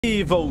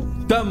E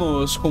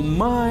voltamos com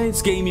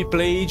mais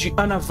gameplay de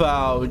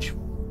Unavowed.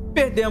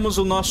 Perdemos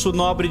o nosso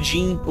nobre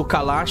Jin, o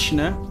Kalash,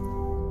 né?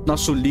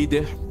 Nosso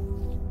líder.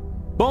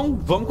 Bom,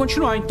 vamos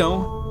continuar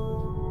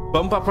então.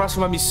 Vamos para a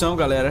próxima missão,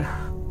 galera.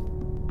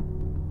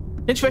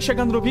 A gente vai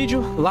chegando no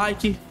vídeo,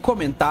 like,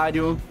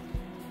 comentário.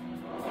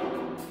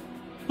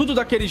 Tudo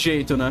daquele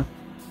jeito, né?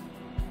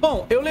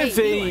 Bom, eu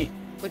levei...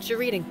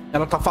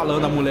 Ela tá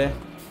falando, a mulher.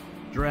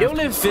 Eu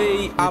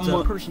levei a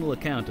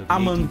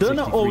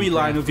Mandana ou o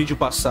Eli no vídeo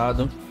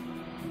passado.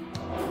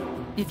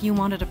 If you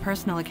wanted a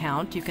personal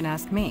account, you can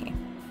ask me.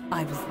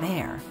 I was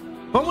there.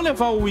 Vamos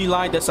levar o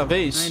Eli dessa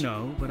vez? I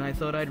know, but I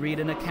thought I'd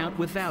read an account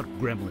without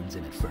gremlins in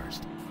it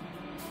first.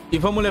 E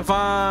vamos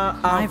levar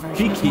a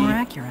Vicky.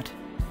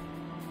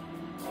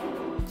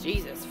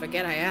 Jesus,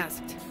 forget I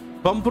asked.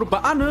 Vamos pro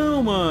bar. Ah,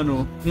 não,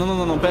 mano.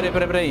 Não.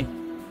 Pera aí.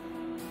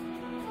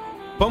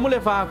 Vamos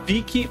levar a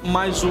Vicky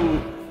mais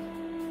o...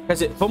 Quer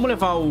dizer, vamos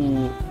levar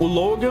o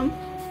Logan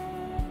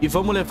e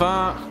vamos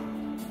levar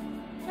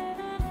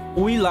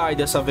o Eli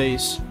dessa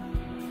vez.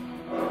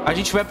 A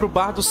gente vai pro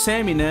bar do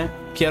Sammy, né?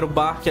 Que era o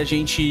bar que a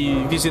gente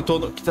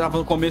visitou, que tava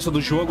no começo do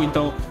jogo.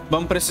 Então,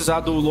 vamos precisar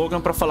do Logan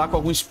pra falar com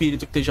algum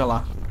espírito que esteja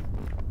lá.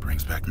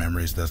 Brings back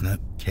memories, doesn't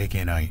it?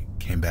 KK and I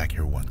came back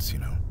here once, you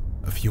know.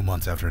 A few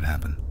months after it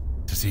happened.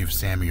 To see if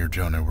Sammy or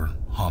Jonah were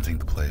haunting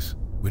the place.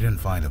 We didn't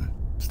find them.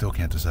 Still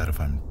can't decide if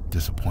I'm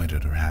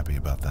disappointed or happy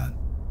about that.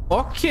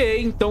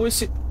 Ok, então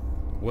esse...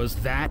 Was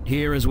that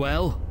here as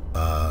well?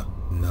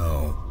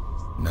 No.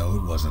 No,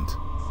 it wasn't.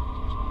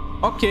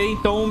 Ok,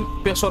 então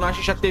o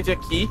personagem já esteve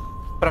aqui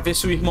pra ver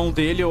se o irmão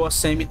dele ou a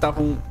Sammy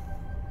estavam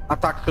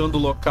atacando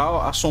o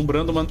local,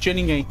 assombrando, mas não tinha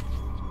ninguém.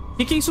 O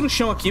que é isso no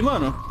chão aqui,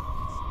 mano?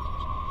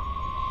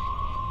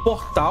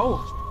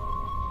 Portal?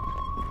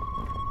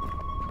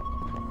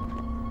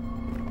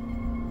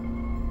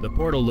 The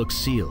portal looks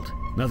sealed.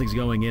 Nothing's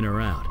going in or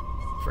out.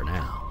 For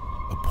now.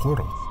 A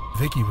portal?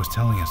 Vicky was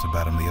telling us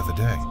about him the other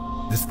day.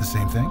 This the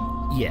same thing?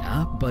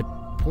 Yeah, but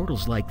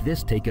portals like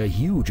this take a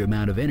huge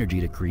amount of energy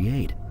to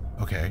create.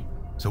 Okay,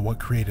 so what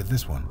created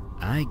this one?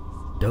 I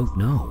don't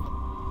know.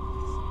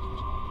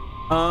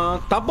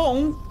 Tá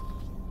bom.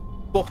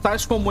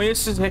 Portais como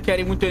esses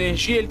requerem muita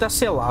energia e ele tá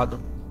selado.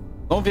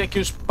 Vamos ver aqui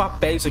os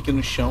papéis aqui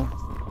no chão.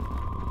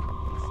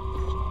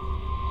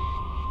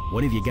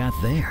 What have you got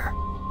there?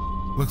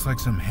 Looks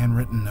like some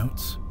handwritten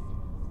notes.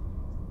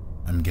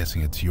 I'm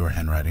guessing it's your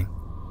handwriting.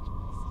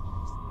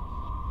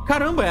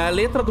 Caramba, é a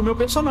letra do meu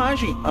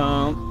personagem.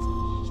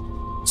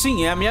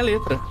 Sim, é a minha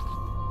letra.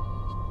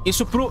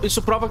 Isso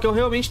prova que eu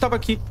realmente estava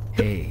aqui.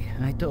 Hey,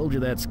 I told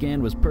you that scan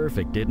was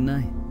perfect, didn't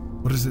I?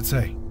 What does it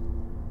say?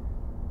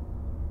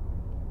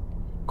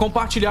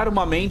 Compartilhar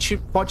uma mente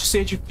pode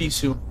ser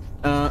difícil.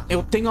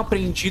 Eu tenho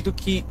aprendido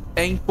que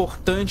é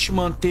importante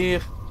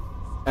manter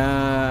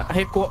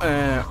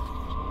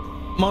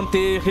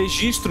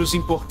registros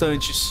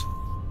importantes,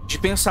 de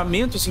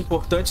pensamentos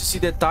importantes e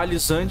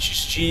detalhes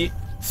antes de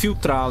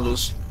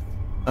filtrá-los.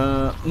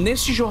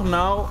 Neste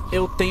jornal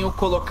eu tenho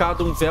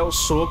colocado um véu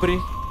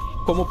sobre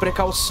como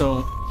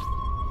precaução.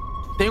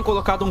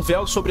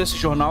 Esse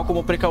jornal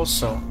como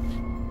precaução.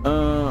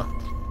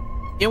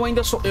 Eu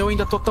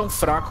ainda tô tão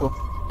fraco.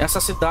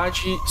 Essa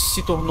cidade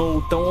se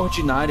tornou tão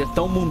ordinária,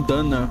 tão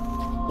mundana.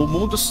 O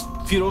mundo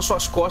virou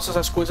suas costas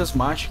às coisas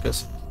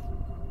mágicas.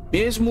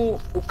 Mesmo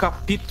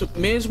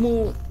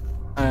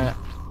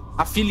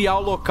a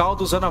filial local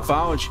dos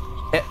Unavowed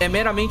é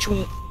meramente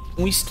um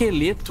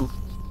esqueleto,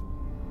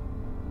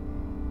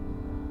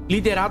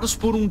 liderados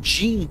por um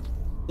Jin,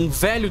 um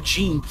velho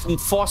Jin, um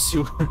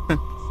fóssil.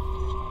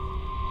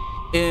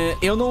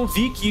 Eu não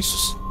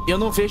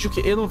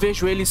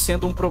vejo ele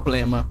sendo um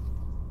problema.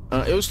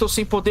 Eu estou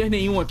sem poder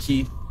nenhum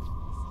aqui.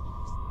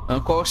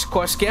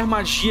 Qualquer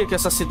magia que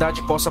essa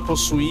cidade possa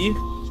possuir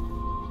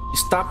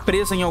está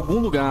presa em algum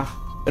lugar.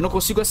 Eu não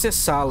consigo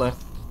acessá-la.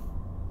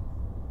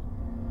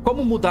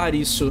 Como mudar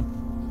isso?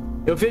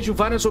 Eu vejo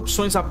várias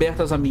opções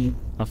abertas a mim.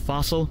 A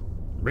fossil?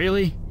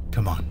 Really?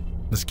 Come on,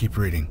 let's keep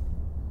reading.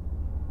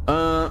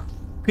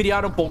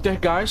 Criar um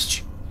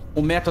poltergeist.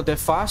 O método é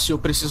fácil, eu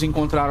preciso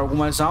encontrar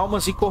algumas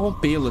almas e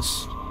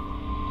corrompê-las.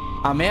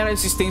 A mera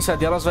existência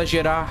delas vai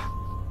gerar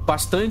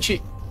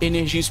bastante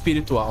energia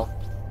espiritual.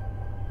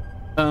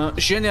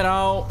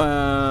 General...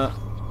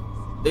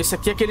 esse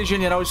aqui é aquele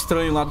general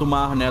estranho lá do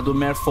mar, né? Do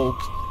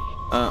Merfolk.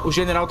 O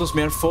general dos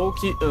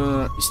Merfolk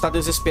está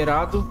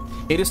desesperado.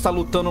 Ele está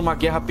lutando uma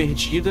guerra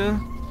perdida.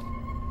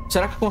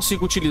 Será que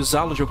consigo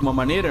utilizá-lo de alguma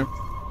maneira?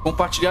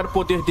 Compartilhar o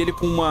poder dele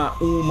com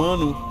um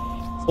humano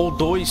ou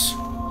dois.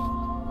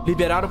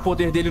 Liberar o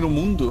poder dele no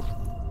mundo.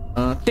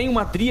 Tem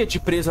uma tríade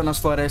presa nas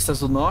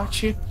florestas do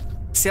norte.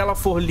 Se ela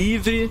for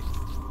livre,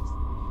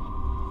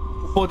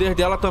 o poder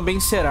dela também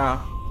será.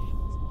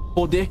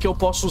 Poder que eu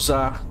posso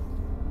usar.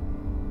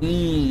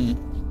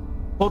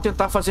 Vou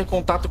tentar fazer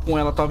contato com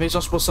ela. Talvez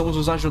nós possamos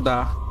nos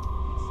ajudar.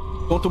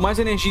 Quanto mais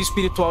energia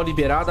espiritual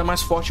liberada,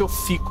 mais forte eu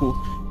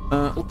fico.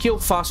 O que eu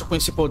faço com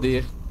esse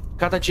poder?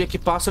 Cada dia que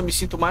passa eu me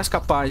sinto mais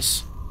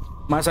capaz.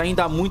 Mas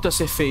ainda há muito a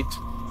ser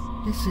feito.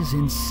 This is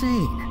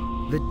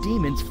insane. The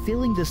demons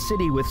filling the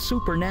city with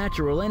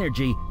supernatural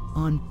energy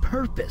on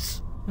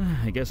purpose.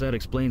 I guess that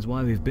explains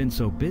why we've been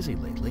so busy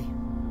lately.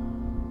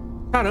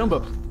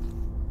 Caramba.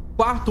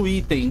 Quarto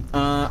item.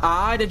 A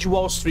área de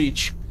Wall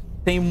Street.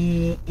 Tem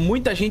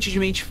muita gente de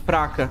mente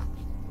fraca.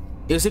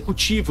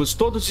 Executivos,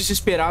 todos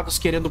desesperados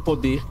querendo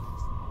poder.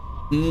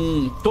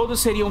 Todos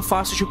seriam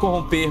fáceis de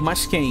corromper,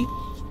 mas quem?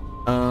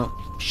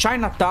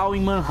 Chinatown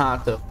em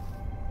Manhattan.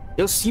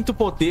 Eu sinto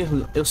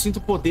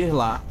poder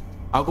lá.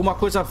 Alguma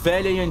coisa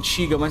velha e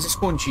antiga, mas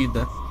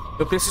escondida.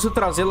 Eu preciso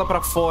trazê-la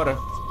pra fora.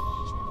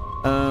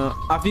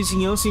 A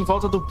vizinhança em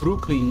volta do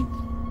Brooklyn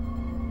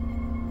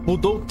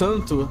mudou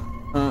tanto.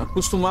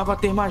 Costumava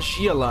ter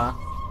magia lá.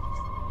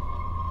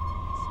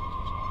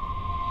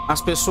 As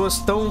pessoas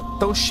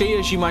tão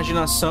cheias de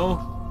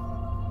imaginação.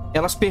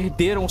 Elas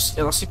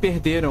se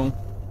perderam.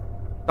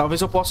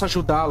 Talvez eu possa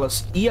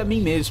ajudá-las. E a mim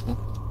mesmo.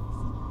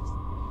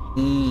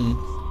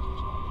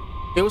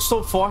 Eu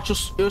sou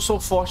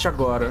forte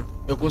agora.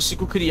 Eu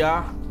consigo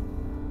criar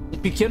um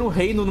pequeno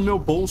reino no meu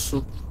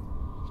bolso.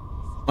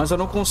 Mas eu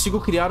não consigo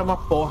criar uma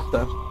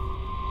porta.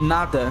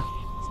 Nada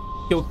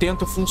que eu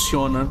tento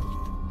funciona.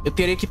 Eu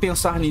terei que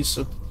pensar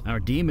nisso. Our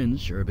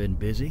demons sure been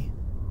busy.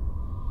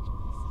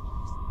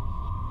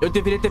 Eu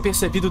deveria ter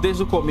percebido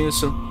desde o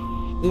começo.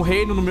 Um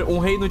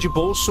reino de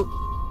bolso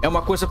é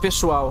uma coisa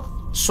pessoal.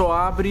 Só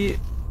abre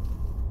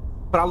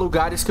para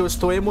lugares que eu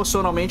estou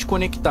emocionalmente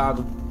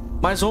conectado.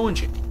 Mas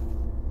onde?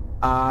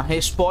 A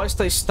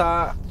resposta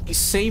está e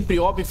sempre,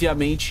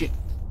 obviamente,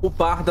 o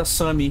bar da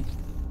Sammy,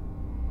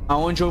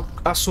 aonde eu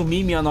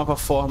assumi minha nova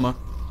forma.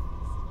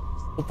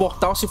 O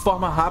portal se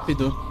forma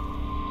rápido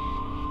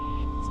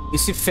e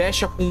se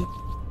fecha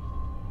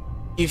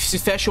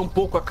um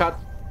pouco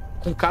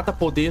com cada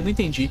poder. Não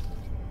entendi.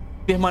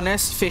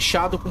 Permanece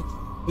fechado com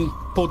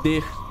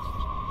poder.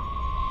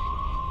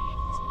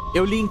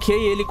 Eu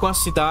linkei ele com a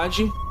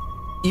cidade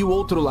e o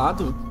outro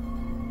lado.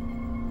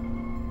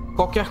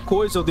 Qualquer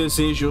coisa eu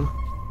desejo.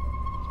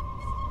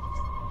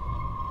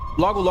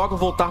 Logo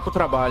voltar pro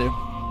trabalho.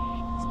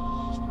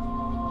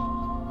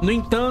 No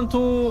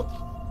entanto,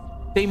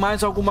 tem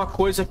mais alguma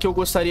coisa que eu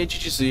gostaria de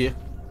dizer.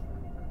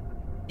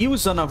 E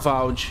os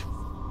Unavowed?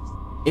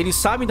 Eles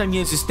sabem da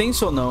minha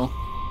existência ou não?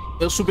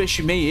 Eu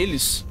subestimei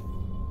eles?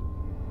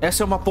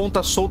 Essa é uma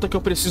ponta solta que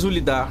eu preciso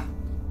lidar.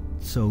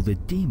 So the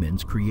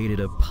demons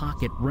created a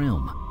pocket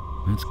realm.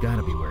 That's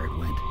gotta be where it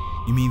went.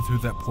 You mean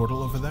through that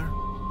portal over there?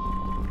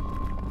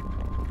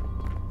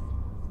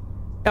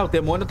 O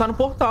demônio tá no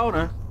portal,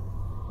 né?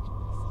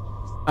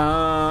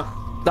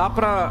 Dá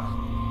pra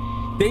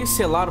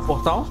descelar o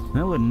portal?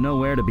 I wouldn't know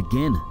where to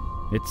begin.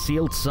 It's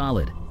sealed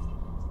solid.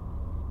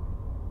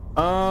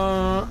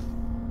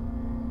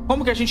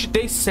 Como que a gente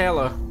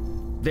descela?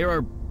 There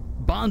are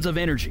bonds of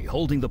energy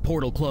holding the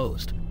portal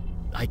closed.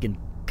 I can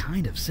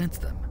kind of sense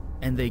them,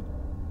 and they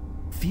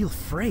feel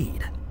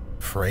frayed.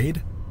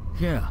 Frayed?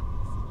 Yeah,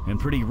 and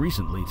pretty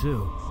recently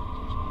too.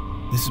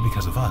 This is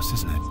because of us,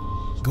 isn't it?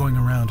 Going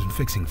around and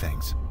fixing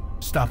things.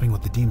 Stopping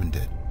what the demon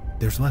did.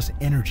 There's less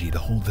energy to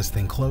hold this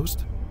thing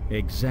closed?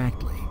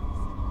 Exactly.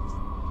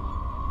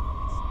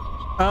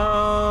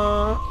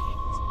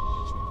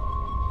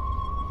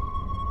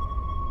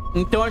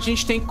 Então a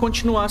gente tem que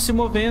continuar se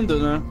movendo,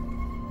 né?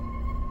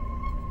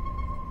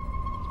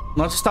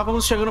 Nós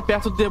estávamos chegando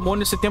perto do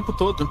demônio esse tempo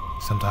todo.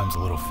 Sometimes a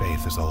little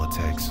faith is all it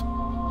takes.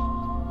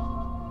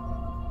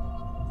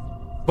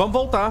 Vamos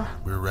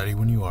voltar. We're ready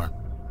when you are.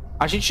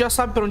 A gente já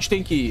sabe pra onde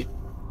tem que ir.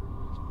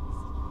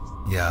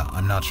 Yeah,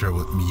 I'm not sure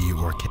what me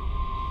or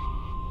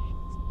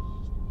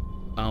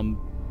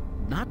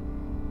Not...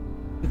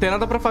 Não tem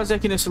nada pra fazer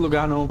aqui nesse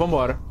lugar, não.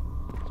 Vambora.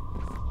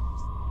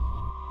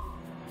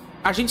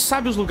 A gente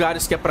sabe os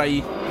lugares que é pra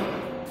ir.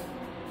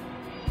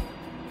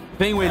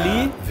 Vem o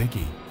Eli.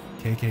 Vicky,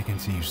 KK can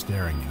see you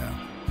staring, you know.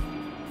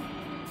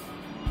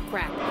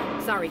 Crap.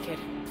 Sorry, kid.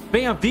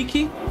 Vem a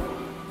Vicky.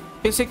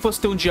 Pensei que fosse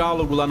ter um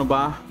diálogo lá no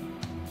bar.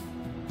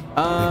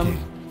 Vicky,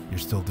 you're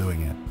still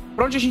doing it.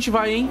 Pra onde a gente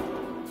vai, hein?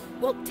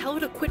 Well, tell her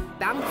to quit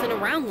bouncing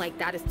around like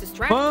that. It's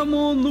distracting.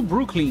 Vamos no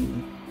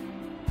Brooklyn.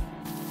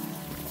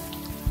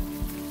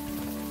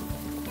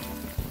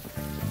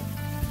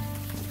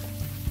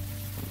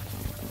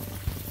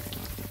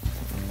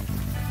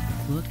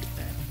 Look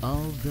at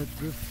all the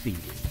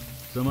graffiti.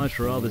 So much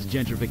for all this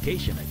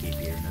gentrification I keep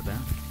hearing about.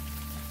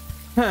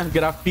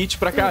 Grafite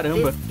pra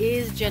caramba.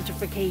 This is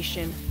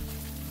gentrification.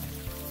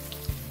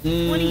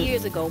 20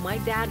 years ago, my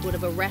dad would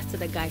have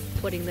arrested a guy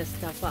for putting this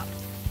stuff up.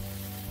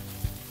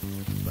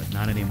 But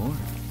not anymore.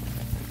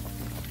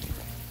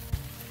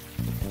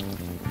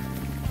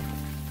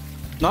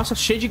 Nossa,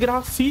 cheio de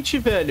grafite,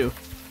 velho.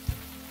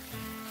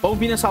 Vamos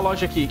vir nessa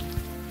loja aqui.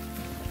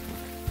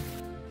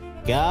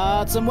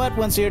 Got some wet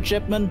ones here,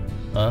 Chipman.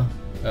 Huh?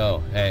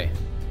 Oh, hey.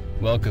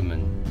 Welcome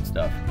and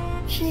stuff.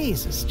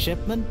 Jesus,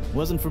 Chipman.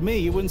 Wasn't for me,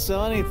 you wouldn't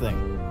sell anything.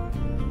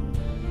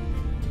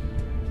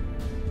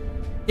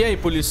 E aí,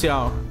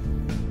 policial?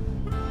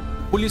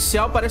 O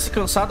policial parece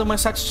cansado,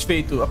 mas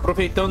satisfeito,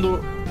 aproveitando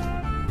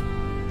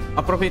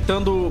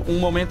um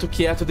momento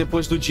quieto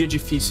depois do dia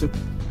difícil.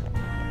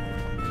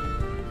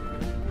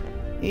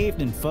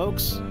 Evening,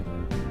 folks.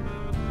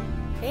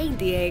 Hey,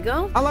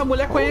 Diego. Ah lá, a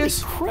mulher Holy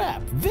conhece.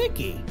 crap,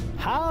 Vicky!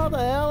 How the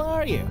hell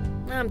are you?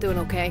 I'm doing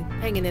okay.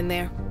 Hanging in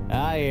there.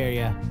 I hear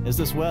ya. Is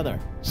this weather?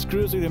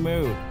 Screws with the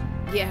mood.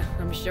 Yeah,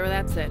 I'm sure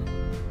that's it.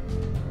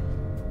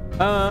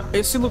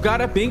 Esse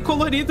lugar é bem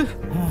colorido.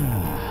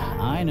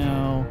 I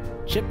know.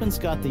 Chipman's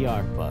got the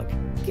art bug.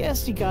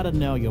 Guess you gotta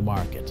know your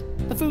market.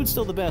 The food's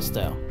still the best,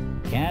 though.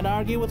 Can't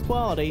argue with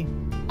quality.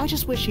 I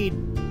just wish he'd,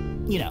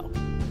 you know,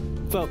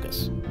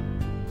 focus.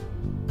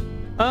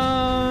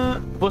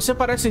 Você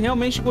parece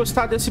realmente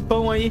gostar desse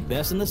pão aí.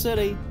 Best in the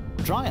city.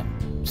 Try him.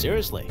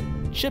 Seriously.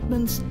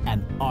 Chipman's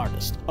an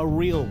artist. A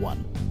real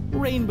one.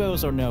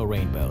 Rainbows or no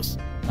rainbows.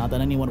 Not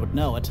that anyone would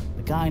know it.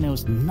 The guy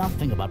knows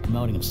nothing about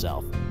promoting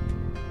himself.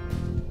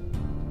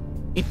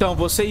 Então,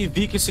 você e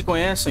Vicky se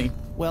conhecem?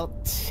 Well,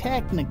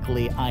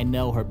 technically, I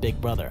know her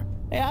big brother.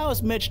 Hey,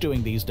 how's Mitch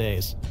doing these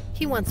days?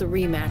 He wants a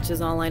rematch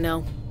is all I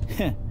know.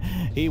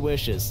 He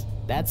wishes.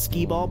 That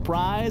skee-ball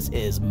prize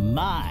is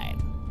mine.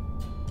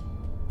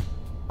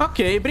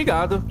 Ok,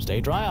 obrigado.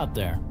 Stay dry out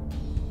there.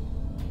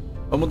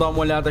 Vamos dar uma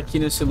olhada aqui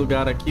nesse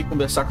lugar aqui,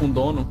 conversar com o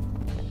dono.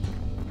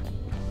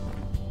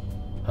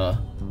 Huh?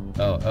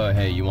 Oh,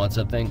 hey, you want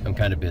something? I'm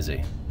kind of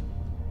busy.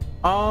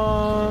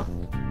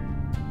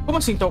 Como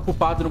assim tá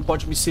ocupado e não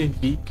pode me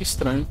servir? Que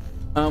estranho.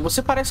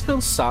 Você parece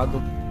cansado.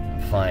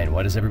 Fine,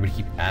 why does everybody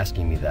keep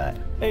asking me that?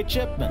 Hey,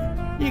 Chipman,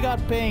 you got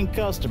paying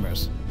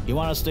customers. You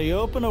want to stay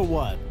open or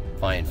what?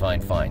 Fine,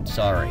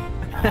 sorry.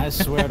 I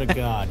swear to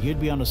God, you'd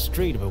be on the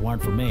street if it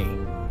weren't for me.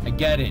 I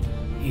get it.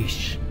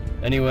 Yeesh.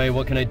 Anyway,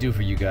 what can I do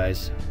for you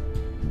guys?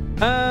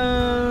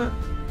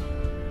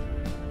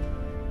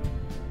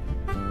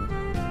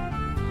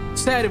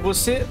 Sério,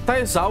 você tá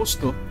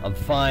exausto. I'm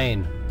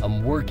fine.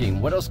 I'm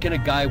working. What else can a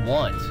guy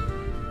want?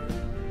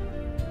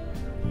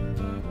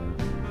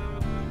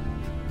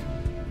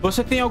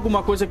 Você tem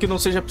alguma coisa que não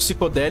seja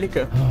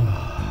psicodélica?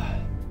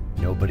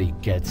 Nobody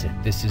gets it.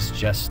 This is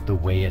just the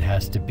way it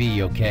has to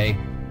be, okay?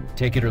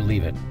 Take it or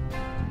leave it.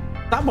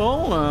 Tá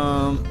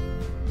bom,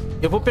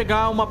 eu vou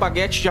pegar uma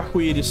baguete de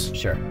arco-íris.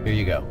 Sure, here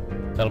you go.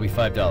 That'll be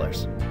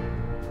 $5.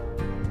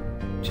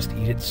 Just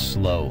eat it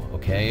slow,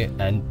 okay?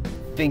 And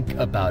think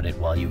about it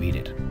while you eat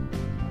it.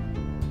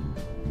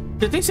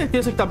 Você tem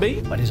certeza que tá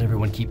bem? Why does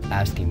everyone keep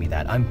asking me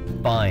that? I'm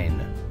fine.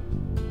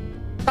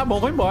 Tá bom,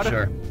 vou embora.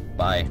 Sure,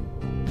 bye.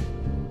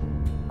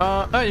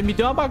 Ele me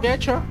deu uma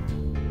baguete, ó.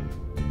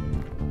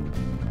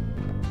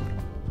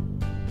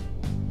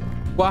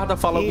 Guarda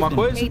fala alguma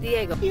coisa? Hey,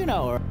 Diego. You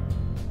know her.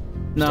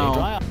 Não.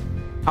 Stay dry out.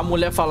 A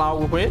mulher falar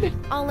algo com ele?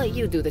 I'll let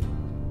you do the...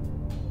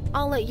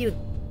 I'll let you...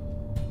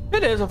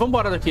 Beleza,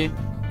 vambora daqui.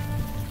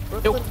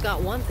 Brooklyn's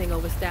got one thing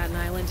over Staten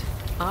Island.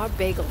 Our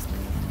bagels.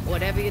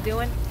 Whatever you're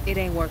doing, it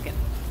ain't working.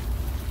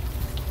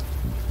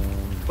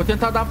 Vou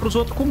tentar dar pros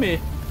outros comer.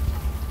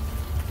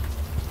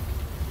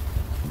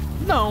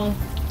 Não.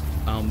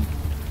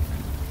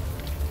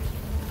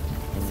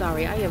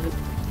 Sorry, I haven't...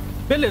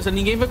 Beleza,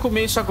 ninguém vai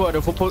comer isso agora.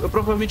 Eu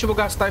provavelmente vou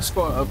gastar isso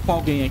com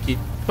alguém aqui.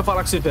 Deixa eu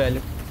falar com esse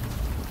velho.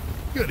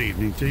 Good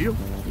evening to you.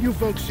 You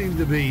folks seem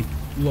to be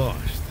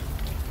lost.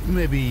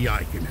 Maybe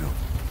I can help.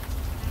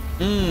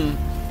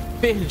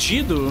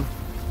 Perdido?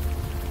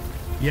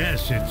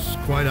 Yes, it's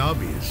quite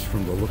obvious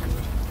from the look of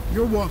it.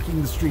 You're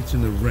walking the streets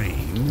in the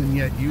rain, and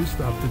yet you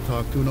stop to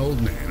talk to an old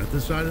man at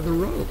the side of the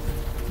road.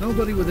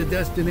 Nobody with a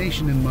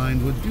destination in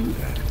mind would do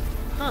that.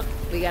 Huh,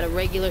 we got a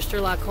regular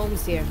Sherlock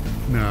Holmes here.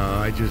 No,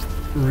 I just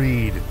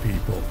read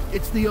people.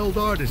 It's the old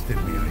artist in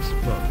me, I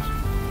suppose.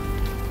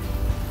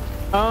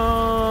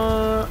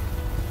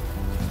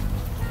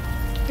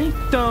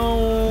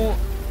 Então...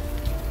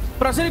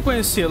 Prazer em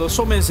conhecê-lo. Eu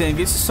sou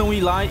Mezenga. Esses são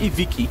Eli e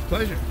Vicky.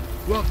 Pleasure.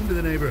 Welcome to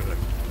the neighborhood.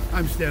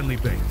 I'm Stanley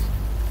Bates.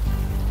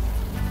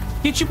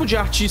 Que tipo de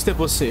artista é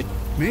você?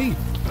 Me?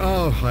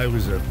 Oh, I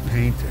was a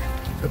painter.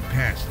 A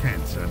past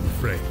tense, I'm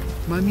afraid.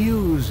 My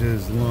muse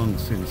has long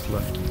since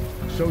left me.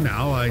 So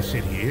now I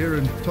sit here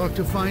and talk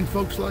to fine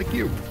folks like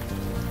you.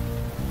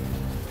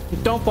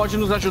 Então pode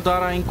nos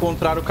ajudar a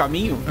encontrar o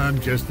caminho? I'm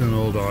just an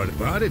old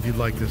artifact. If you'd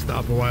like to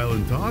stop a while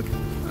and talk,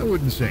 I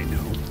wouldn't say no.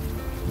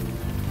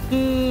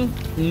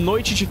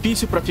 Noite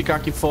difícil pra ficar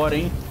aqui fora,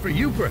 hein? For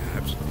you,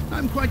 perhaps.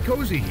 I'm quite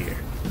cozy here.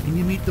 And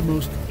you meet the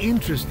most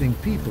interesting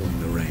people in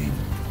the rain.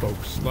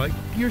 Folks like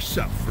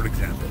yourself, for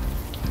example.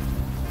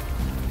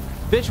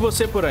 Vejo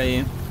você por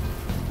aí.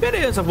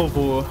 Beleza,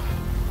 vovô.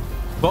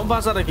 Vamos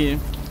vazar daqui.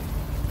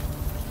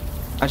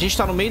 A gente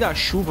tá no meio da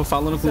chuva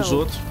falando com os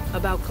outros.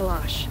 About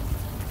Kalash.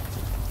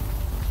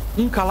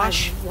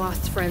 Kalash? I've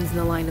lost friends in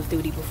the line of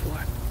duty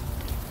before.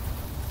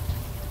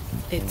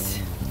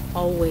 It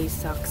always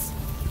sucks.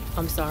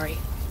 I'm sorry.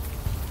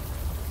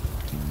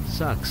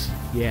 Sucks,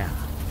 yeah.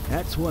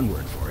 That's one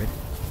word for it.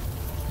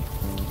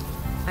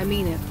 I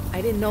mean it.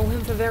 I didn't know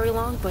him for very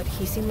long, but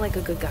he seemed like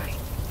a good guy.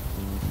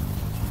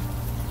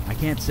 I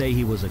can't say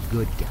he was a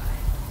good guy,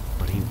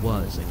 but he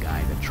was a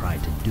guy that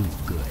tried to do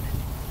good.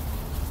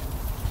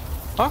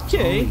 Ok.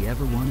 All he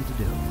ever wanted to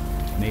do.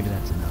 Maybe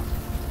that's enough.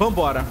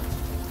 Vambora.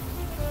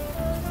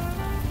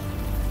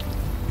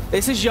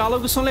 Esses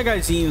diálogos são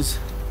legaisinhos.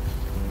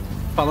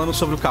 falando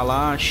sobre o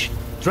Kalash.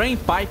 Drain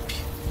pipe,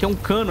 que é um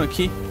cano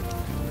aqui.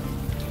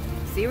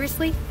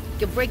 Seriously?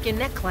 You'll break your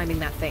neck climbing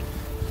that thing.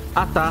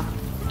 Ah, tá.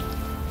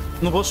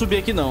 Não vou subir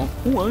aqui, não.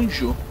 Um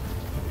anjo.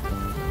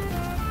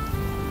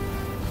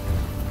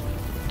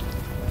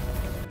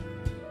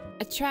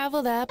 I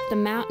traveled up the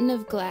mountain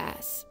of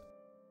glass.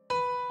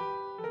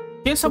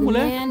 Quem é essa The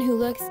mulher? man who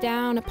looks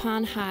down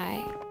upon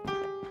high.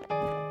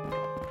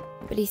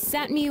 But he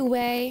sent me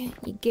away,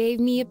 he gave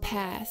me a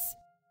pass.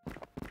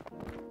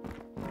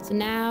 So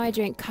now I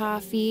drink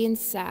coffee and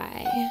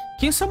sigh.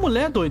 Quem é essa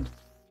mulher, doido?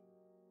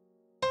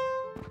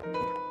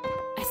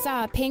 I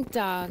saw a pink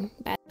dog.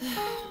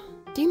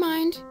 Do you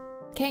mind?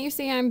 Can't you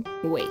see I'm...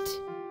 Wait.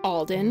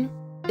 Alden?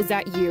 Is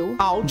that you?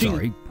 Alden.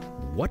 Sorry,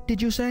 what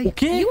did you say? O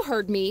quê? You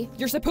heard me.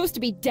 You're supposed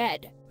to be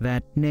dead.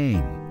 That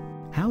name.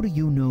 How do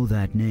you know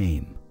that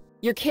name?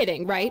 You're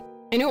kidding, right?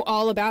 I know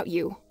all about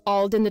you.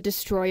 Alden the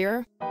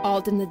Destroyer.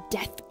 Alden the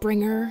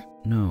Deathbringer.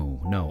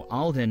 No.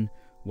 Alden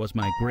was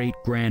my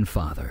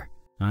great-grandfather.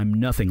 I'm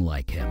nothing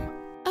like him.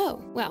 Oh,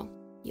 well,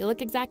 you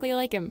look exactly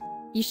like him.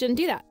 You shouldn't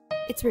do that.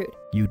 It's rude.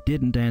 You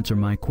didn't answer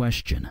my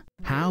question.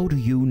 How do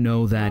you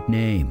know that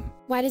name?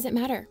 Why does it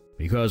matter?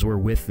 Because we're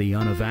with the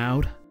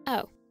Unavowed?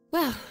 Oh,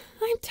 well,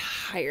 I'm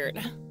tired.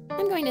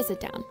 I'm going to sit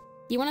down.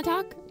 You want to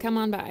talk? Come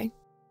on by.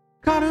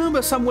 Caramba,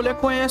 essa mulher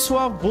conhece o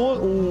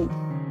avô,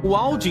 o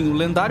Alden, o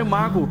lendário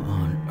mago.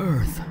 On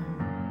Earth.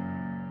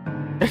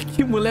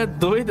 Que mulher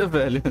doida,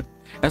 velho.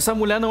 Essa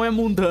mulher não é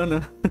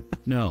mundana.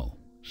 No,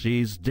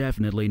 she's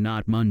definitely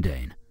not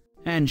mundane.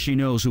 And she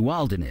knows who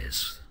Alden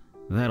is.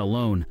 That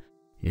alone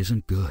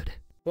isn't good.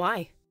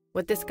 Why?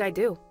 What'd this guy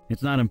do?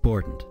 It's not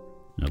important.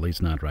 At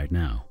least not right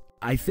now.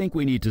 I think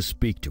we need to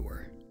speak to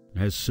her.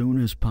 As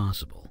soon as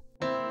possible.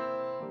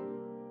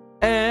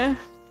 É.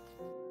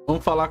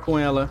 Vamos falar com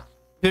ela.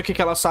 Ver o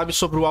que ela sabe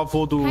sobre o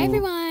avô do Hi,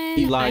 everyone.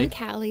 Eli. I'm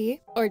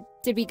Callie. Or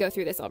did we go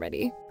through this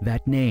already?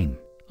 That name,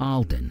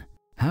 Alden.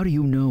 How do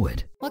you know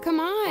it? Well, come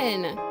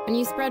on. When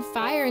you spread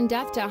fire and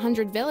death to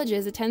 100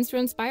 villages, it tends to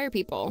inspire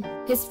people.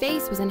 His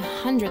face was in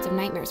hundreds of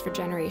nightmares for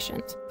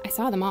generations. I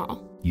saw them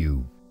all.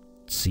 You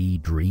see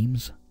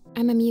dreams?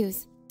 I'm a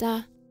muse.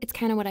 Duh. It's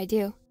kind of what I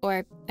do.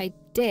 Or I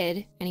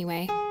did,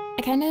 anyway.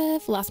 I kind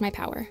of lost my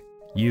power.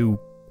 You...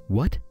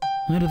 what?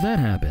 How did that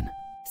happen?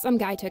 Some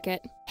guy took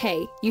it.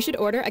 Hey, you should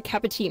order a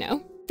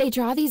cappuccino. They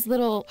draw these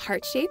little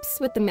heart shapes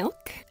with the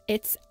milk.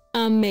 It's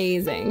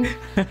amazing.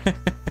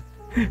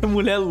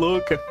 Mulher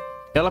louca.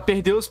 Ela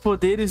perdeu os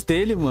poderes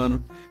dele,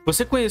 mano.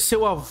 Você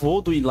conheceu o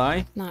avô do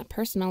Eli? Not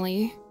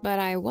personally, but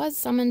I was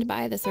summoned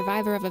by the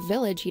survivor of a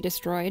village he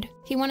destroyed.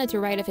 He wanted to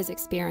write of his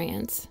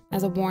experience,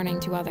 as a warning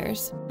to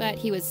others, but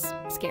he was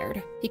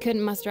scared. He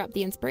couldn't muster up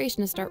the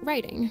inspiration to start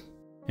writing.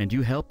 And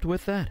you helped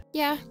with that?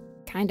 Yeah,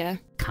 kinda.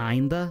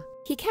 Kinda?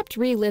 He kept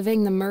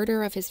reliving the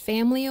murder of his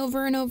family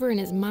over and over in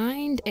his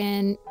mind,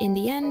 and in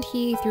the end,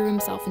 he threw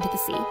himself into the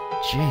sea.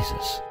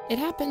 Jesus. It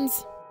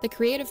happens. The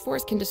creative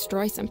force can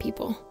destroy some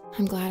people.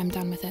 I'm glad I'm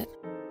done with it.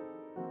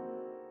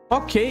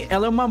 Ok,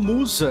 ela é uma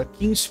musa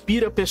que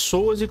inspira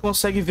pessoas e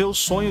consegue ver o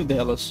sonho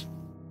delas.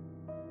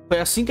 Foi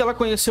assim que ela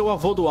conheceu o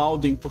avô do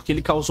Alden, porque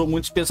ele causou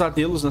muitos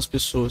pesadelos nas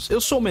pessoas. Eu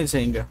sou o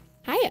Mezenga.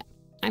 Hiya,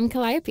 I'm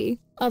Calliope,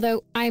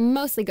 although I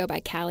mostly go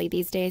by Callie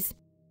these days.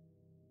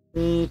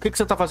 O que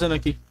você tá fazendo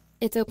aqui?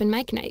 It's open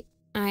mic night.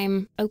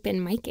 I'm open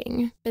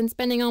micing. Been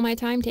spending all my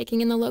time taking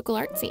in the local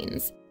art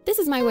scenes. This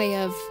is my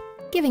way of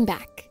giving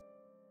back.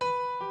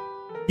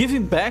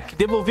 Giving back?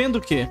 Devolvendo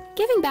o quê?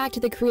 Giving back to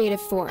the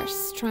creative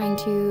force, trying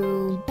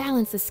to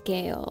balance the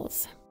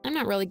scales. I'm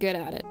not really good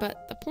at it,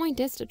 but the point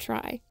is to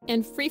try.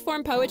 And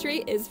freeform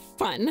poetry is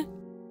fun.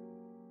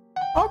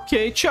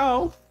 Ok,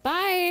 tchau.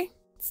 Bye!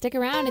 Stick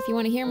around if you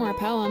want to hear more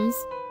poems.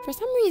 For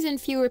some reason,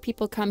 fewer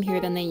people come here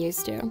than they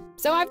used to.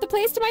 So I have the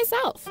place to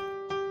myself.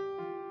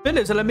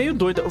 Beleza, ela é meio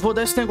doida. Eu vou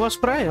dar esse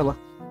negócio pra ela.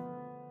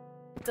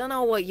 Don't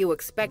know what you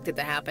expected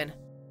to happen.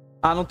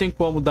 Ah, não tem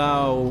como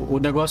dar o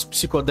negócio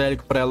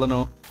psicodélico pra ela,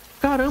 não.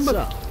 Caramba!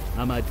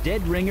 So, I'm a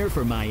dead ringer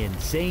for my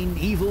insane,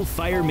 evil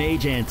fire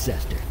mage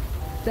ancestor.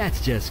 That's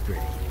just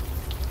great.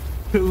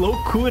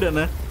 Loucura,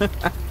 né?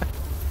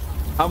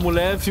 A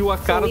mulher viu a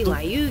cara So, do...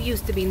 Eli, you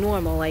used to be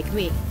normal like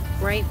me,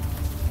 right?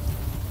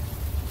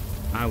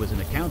 I was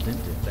an accountant,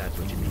 if that's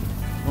what you mean.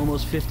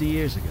 Almost 50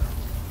 years ago.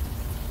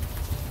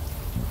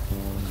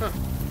 Huh.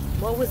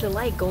 What was it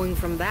like going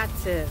from that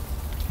to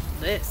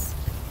this?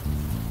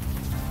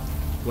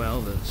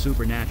 Well, the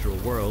supernatural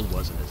world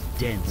wasn't as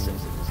dense as it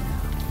is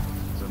now,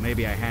 so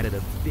maybe I had it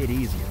a bit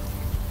easier.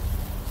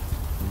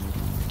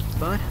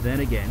 But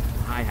then again,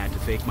 I had to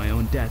fake my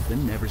own death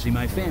and never see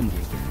my family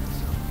again,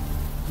 so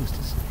who's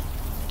to say?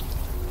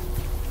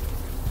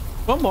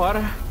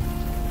 Vambora.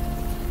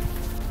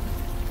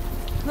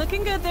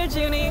 Looking good there,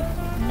 Junie.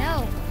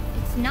 No,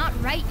 it's not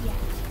right yet.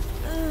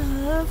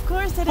 Of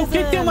course it Por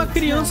que isn't. tem uma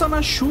criança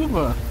na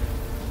chuva?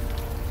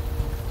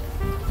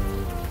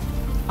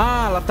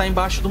 Ah, ela tá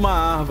embaixo de uma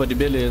árvore,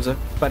 beleza.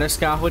 Parece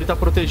que a árvore tá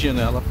protegendo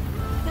ela.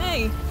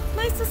 Hey,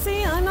 nice to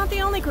see you. I'm not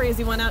the only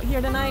crazy one out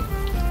here tonight.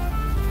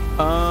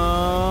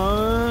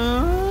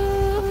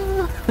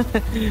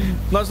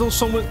 Nós não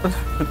somos...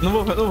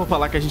 não vou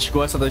falar que a gente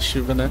gosta da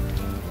chuva, né?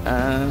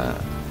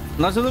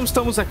 Nós não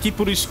estamos aqui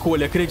por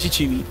escolha,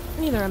 acredite em mim.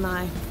 Neither am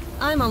I.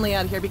 I'm only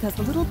out here because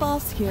the little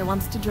boss here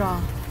wants to draw.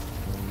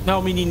 Não,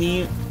 o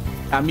menininho...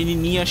 A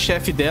menininha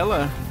chefe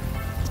dela...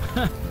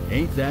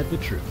 Ain't that the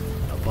truth?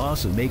 A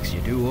boss who makes you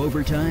do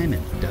overtime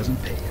and doesn't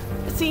pay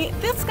you. See,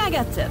 this guy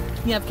gets it.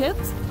 You have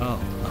kids? Oh,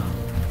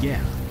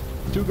 yeah.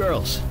 2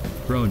 girls.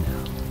 Grown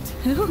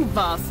now. 2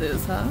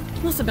 bosses, huh?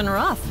 Must have been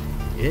rough.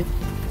 It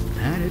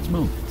had its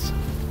moments.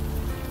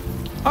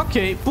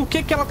 Ok, por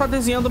que ela tá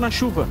desenhando na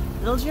chuva?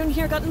 Little June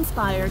here got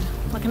inspired.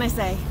 What can I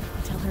say?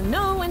 I tell her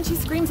no and she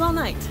screams all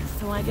night.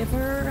 So I give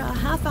her a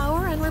half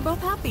hour and we're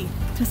both happy.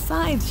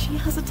 Besides, she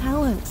has a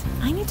talent.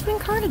 I need to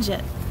encourage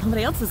it.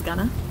 Nobody else is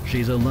gonna.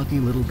 She's a lucky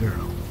little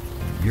girl.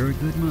 You're a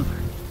good mother.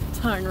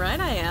 Darn right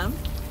I am.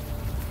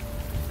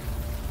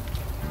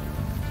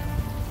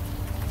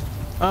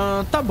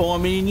 Tá bom, a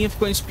menininha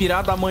ficou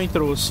inspirada, a mãe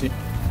trouxe.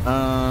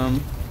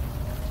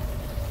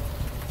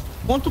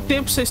 Quanto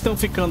tempo vocês estão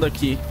ficando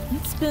aqui?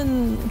 It's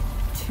been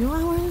 2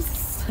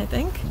 hours, I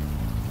think.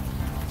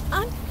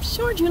 I'm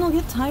sure June will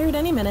get tired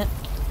any minute.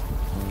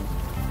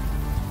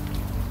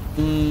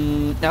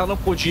 Ela não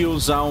podia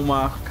usar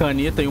uma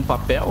caneta e um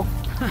papel?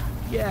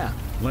 Yeah,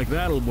 like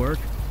that'll work.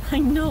 I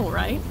know,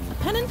 right?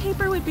 A pen and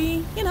paper would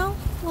be, you know,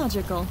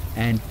 logical.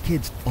 And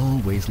kids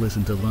always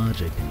listen to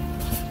logic.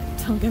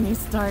 Don't get me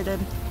started.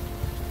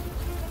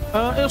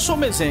 Eu sou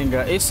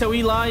mezenga. Esse é o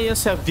Eli e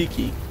esse é a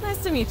Vicky.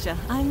 Nice to meet you.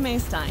 I'm May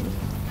Stein.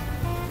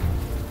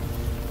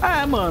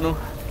 Mano.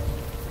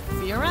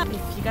 See you around.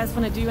 If you guys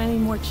want to do any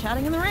more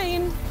chatting in the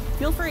rain,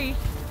 feel free.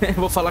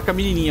 Vou falar com a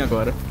menininha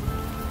agora.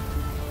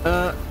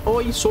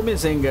 Oi, sou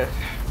mezenga.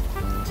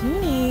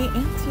 Junie,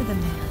 answer the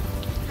man.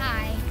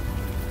 Hi.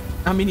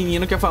 A menininha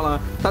não quer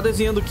falar. Tá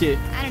desenhando o quê?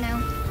 I don't know.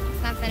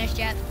 It's not finished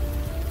yet.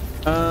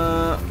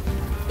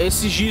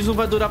 Esse giz não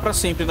vai durar pra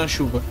sempre na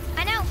chuva.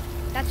 I know.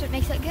 That's what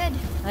makes it good.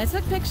 I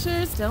took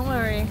pictures, don't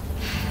worry.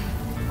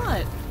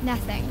 What?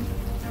 Nothing.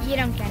 You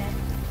don't get it.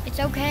 It's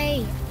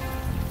okay.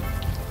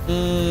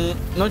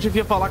 Não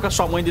devia falar com a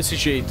sua mãe desse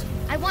jeito.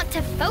 I want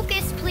to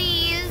focus,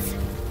 please.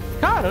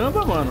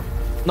 Caramba, mano.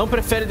 Não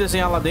prefere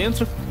desenhar lá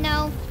dentro?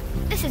 No.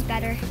 This is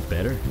better.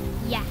 Better?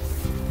 Yes.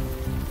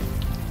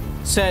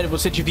 Sério,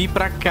 você devia ir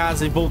pra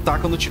casa e voltar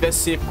quando tiver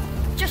seco.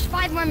 Just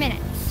 5 more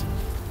minutes.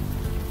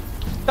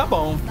 Tá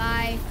bom.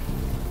 Bye.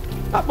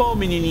 Tá bom,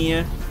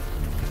 menininha.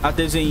 A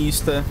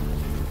desenhista.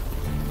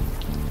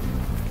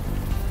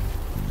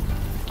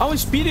 Um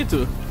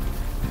espírito.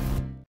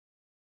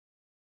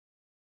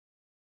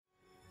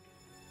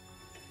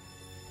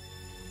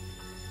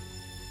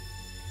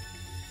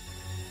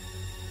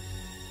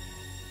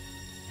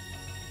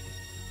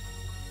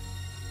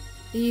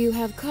 You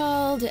have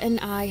called and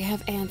I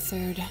have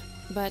answered,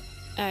 but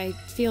I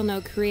feel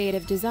no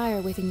creative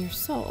desire within your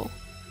soul.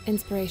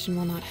 Inspiration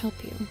will not help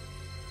you.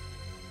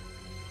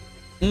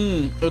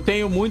 Eu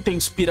tenho muita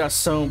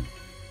inspiração.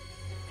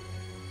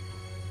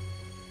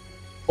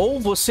 Ou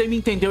você me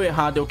entendeu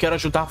errado, eu quero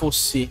ajudar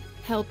você.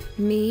 Help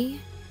me?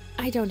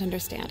 I don't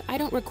understand. I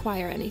don't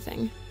require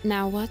anything.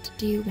 Now what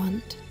do you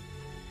want?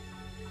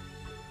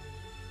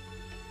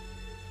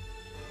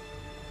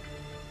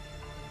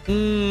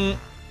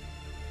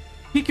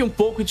 Fique um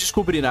pouco e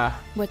descobrirá.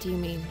 What do you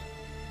mean?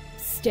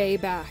 Stay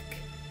back.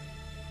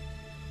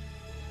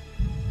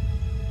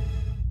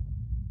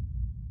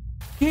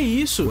 Que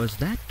isso? Was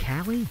that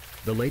Callie?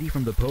 The lady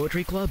from the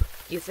poetry club?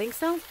 You think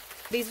so?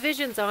 These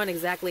visions aren't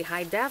exactly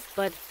high def,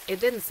 but it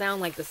didn't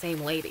sound like the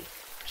same lady.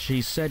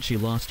 She said she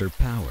lost her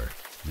power.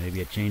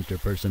 Maybe it changed her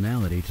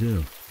personality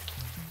too.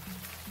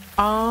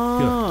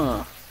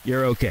 Good.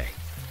 You're okay.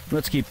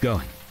 Let's keep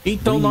going.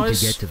 Então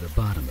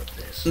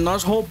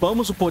nós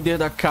roubamos o poder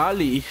da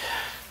Callie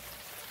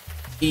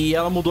e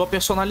ela mudou a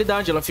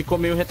personalidade. Ela ficou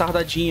meio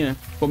retardadinha,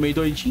 ficou meio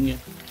doidinha.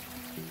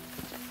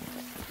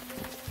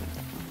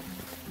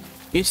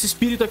 Esse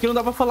espírito aqui não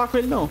dá pra falar com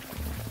ele, não.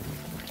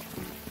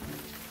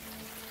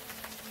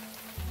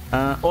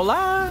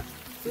 Olá!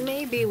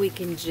 Maybe we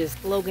can just...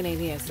 Logan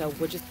ain't here, so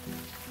we'll just...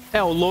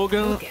 O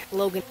Logan... Okay,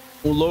 Logan.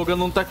 O Logan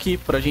não tá aqui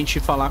pra gente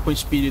falar com o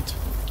espírito.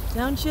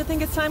 Don't you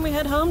think it's time we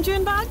head home,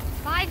 Junebug?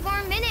 5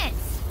 more minutes.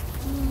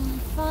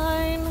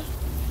 Fine.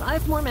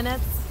 5 more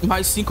minutes.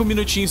 Mais 5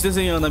 minutinhos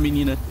desenhando a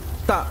menina.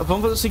 Tá,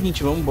 vamos fazer o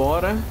seguinte, vamos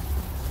embora.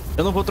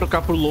 Eu não vou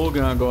trocar pro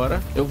Logan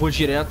agora. Eu vou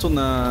direto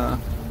na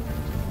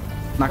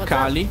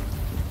Callie.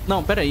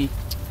 Não, peraí.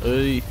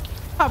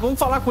 Vamos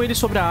falar com ele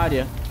sobre a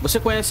área. Você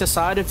conhece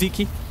essa área,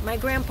 Vicky? My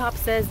grandpop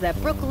says that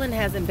Brooklyn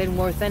hasn't been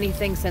worth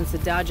anything since the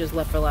Dodgers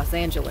left for Los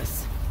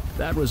Angeles.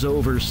 That was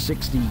over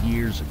 60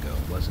 years ago,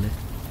 wasn't it?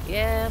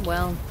 Yeah,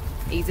 well,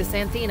 he's a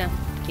Santina.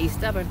 He's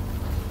stubborn.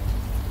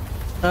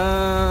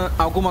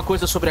 Alguma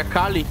coisa sobre a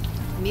Callie?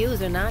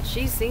 Muse or not,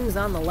 she seems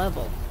on the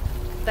level.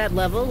 That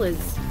level is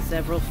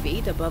several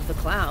feet above the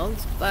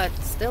clouds, but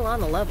still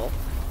on the level.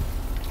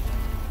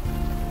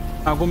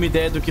 Alguma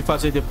ideia do que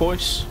fazer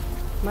depois?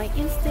 My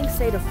instincts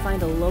say to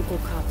find a local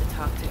cop to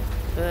talk to,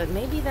 but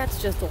maybe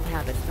that's just old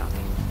habits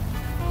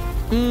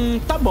talking.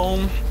 Tá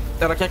bom.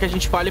 ela quer que a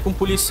gente fale com o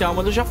policial,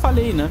 mas eu já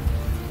falei, né?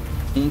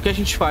 O que a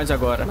gente faz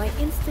agora? My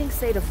instincts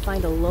say to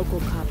find a local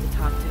cop to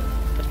talk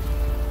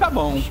to. Tá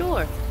bom.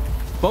 Sure.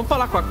 Vamos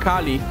falar com a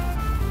Kali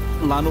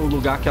lá no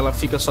lugar que ela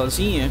fica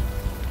sozinha.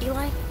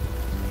 Eli,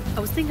 I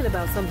was thinking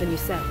about something you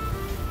said.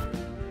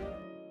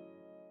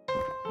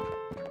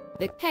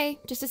 Hey,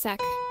 just a sec.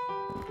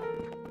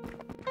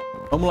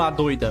 Vamos lá,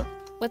 doida.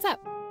 What's up?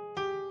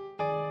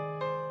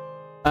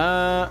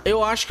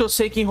 Eu acho que eu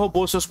sei quem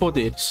roubou seus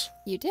poderes.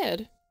 You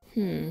did?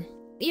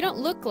 You don't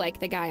look like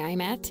the guy I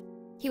met.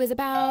 He was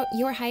about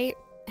your height,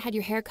 had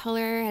your hair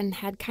color, and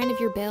had kind of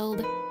your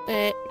build.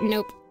 But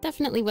nope,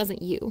 definitely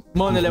wasn't you.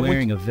 Mano, ele é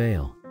wearing muito... a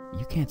veil.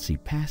 You can't see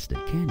past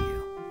it, can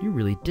you? You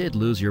really did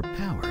lose your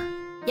power.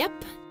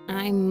 Yep,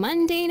 I'm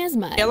mundane as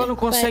mud. Ela não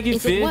consegue but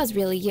if ver. it was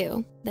really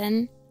you,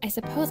 then I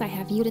suppose I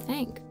have you to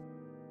thank.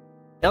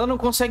 Ela não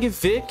consegue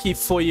ver que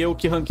foi eu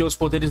que ranquei os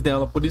poderes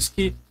dela. Por isso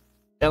que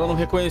ela não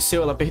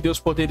reconheceu. Ela perdeu os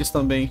poderes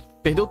também.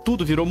 Perdeu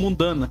tudo, virou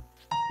mundana.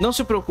 Não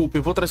se preocupe,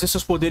 eu vou trazer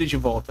seus poderes de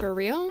volta. For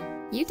real?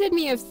 You did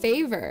me a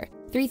favor.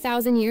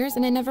 3,000 years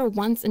and I never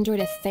once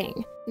enjoyed a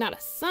thing. Not a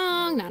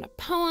song, not a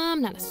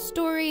poem, not a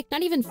story,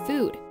 not even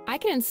food. I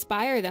could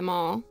inspire them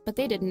all, but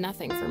they did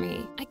nothing for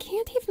me. I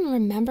can't even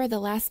remember the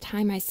last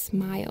time I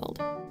smiled.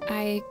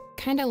 I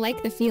kinda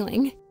like the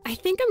feeling. I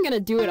think I'm gonna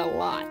do it a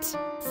lot.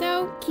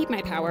 So, keep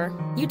my power.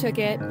 You took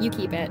it, you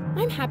keep it.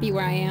 I'm happy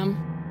where I am.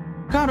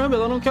 Caramba,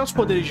 ela não quer os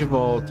poderes de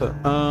volta.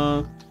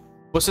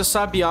 Você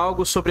sabe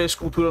algo sobre a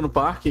escultura no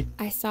parque?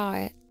 I saw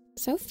it.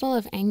 So full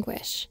of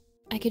anguish.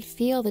 I could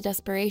feel the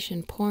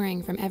desperation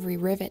pouring from every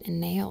rivet and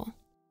nail.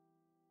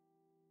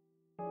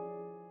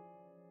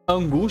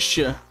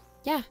 Angústia?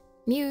 Yeah,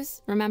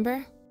 Muse,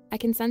 remember? I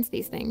can sense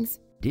these things.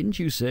 Didn't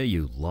you say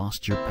you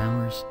lost your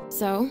powers?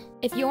 So,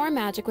 if your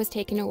magic was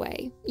taken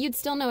away, you'd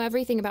still know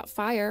everything about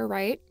fire,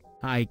 right?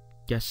 I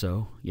guess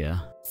so, yeah.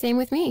 Same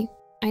with me.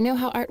 I know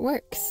how art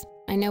works.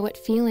 I know what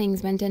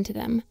feelings went into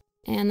them.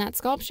 And that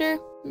sculpture,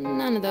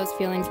 none of those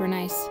feelings were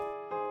nice.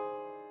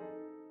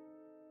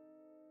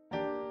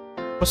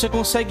 Você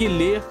consegue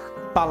ler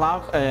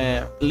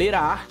ler a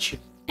arte?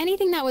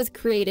 Anything that was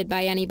created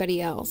by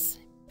anybody else,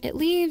 it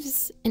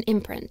leaves an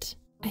imprint.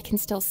 I can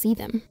still see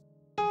them.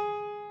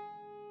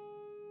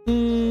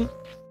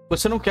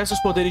 Você não quer seus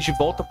poderes de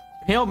volta?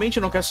 Realmente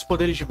não quer seus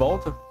poderes de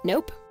volta?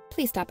 Nope.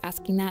 Please stop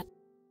asking that.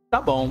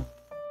 Tá bom.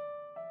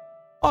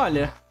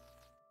 Olha.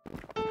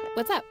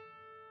 What's up?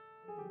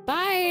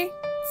 Bye.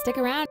 Stick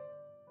around.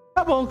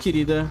 Tá bom,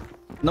 querida.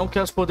 Não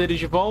quer os poderes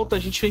de volta, a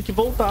gente tem que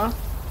voltar.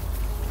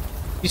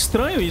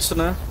 Estranho isso,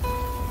 né?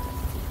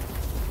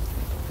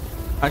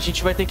 A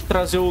gente vai ter que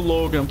trazer o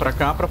Logan pra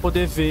cá pra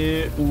poder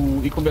ver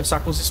e conversar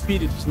com os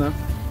espíritos, né?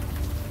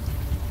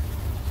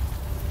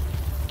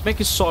 Como é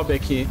que sobe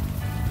aqui?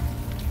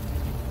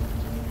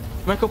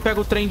 Como é que eu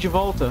pego o trem de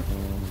volta?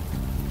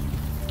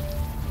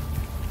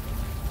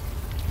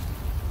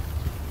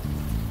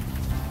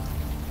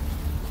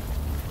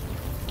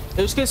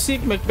 Eu esqueci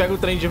como é que pega o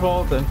trem de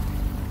volta.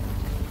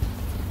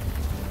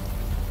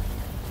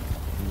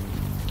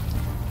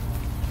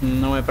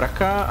 Não é pra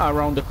cá.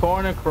 Around the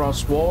corner,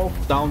 crosswalk,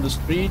 down the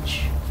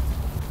street.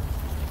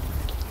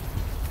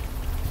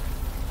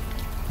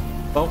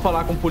 Vamos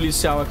falar com o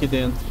policial aqui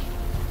dentro.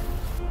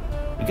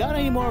 You got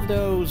any more of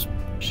those?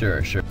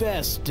 Sure.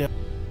 Best. Se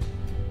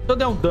eu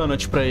der um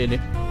donut pra ele.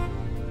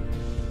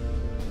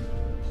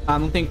 Ah,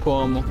 não tem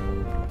como.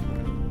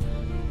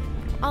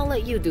 I'll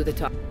let you do the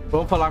talk.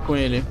 Vamos falar com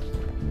ele.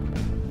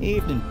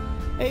 Evening.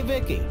 Hey,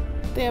 Vicky.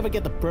 They ever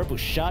get the purple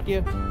shot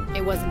you?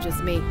 It wasn't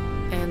just me.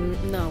 And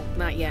no,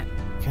 not yet.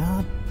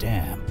 God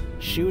damn.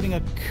 Shooting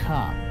a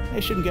cop.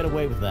 They shouldn't get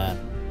away with that.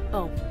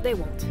 Oh, they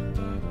won't.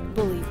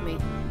 Believe me.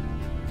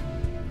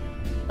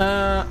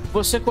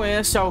 Você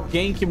conhece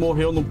alguém que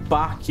morreu no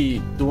parque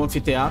do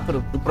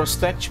anfiteatro? Do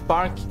Prospect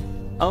Park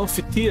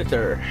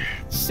Amphitheater?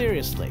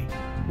 Seriously,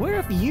 where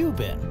have you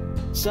been?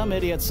 Some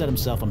idiot set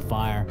himself on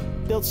fire,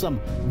 built some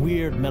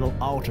weird metal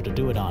altar to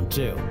do it on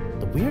too.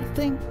 The weird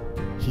thing?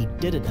 He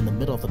did it in the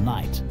middle of the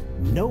night.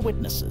 No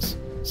witnesses.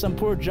 Some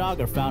poor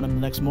jogger found him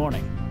the next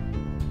morning.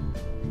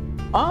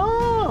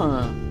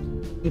 Ah!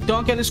 Então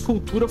aquela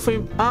escultura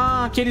foi...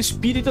 Ah, aquele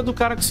espírito é do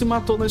cara que se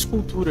matou na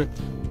escultura.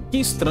 Que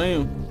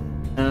estranho.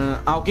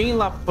 Alguém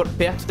lá por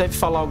perto deve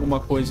falar alguma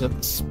coisa.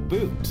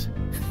 Spooked.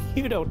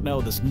 You don't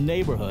know this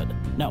neighborhood.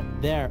 No,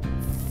 they're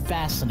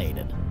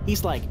fascinated.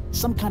 He's like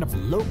some kind of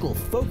local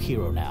folk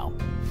hero now.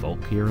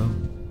 Folk hero?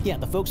 Yeah,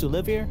 the folks who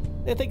live here,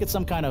 they think it's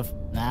some kind of,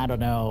 I don't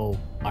know,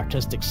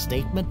 artistic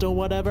statement or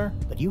whatever.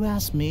 But you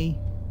ask me,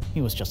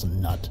 he was just a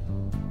nut.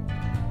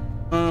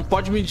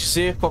 Pode me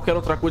dizer qualquer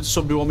outra coisa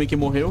sobre o homem que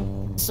morreu?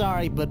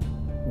 Sorry, but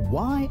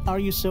why are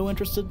you so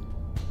interested?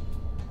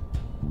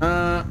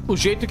 O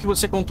jeito que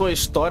você contou a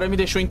história me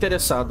deixou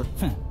interessado.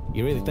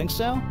 You really think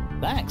so?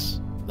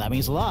 Thanks. That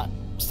means a lot.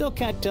 Still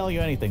can't tell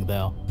you anything,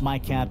 though. My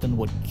captain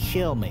would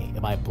kill me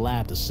if I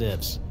blabbed to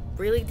Civs.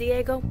 Really,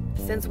 Diego?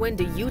 Since when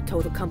do you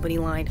toe the company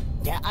line?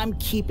 Yeah, I'm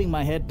keeping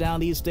my head down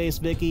these days,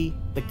 Vicky.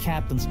 The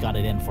captain's got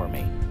it in for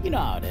me. You know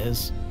how it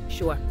is.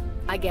 Sure.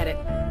 I get it.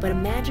 But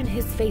imagine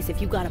his face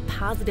if you got a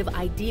positive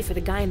ID for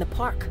the guy in the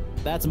park.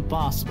 That's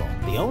impossible.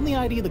 The only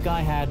ID the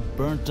guy had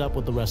burnt up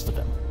with the rest of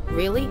him.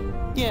 Really?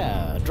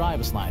 Yeah, a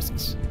driver's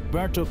license.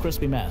 Burnt to a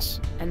crispy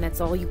mess. And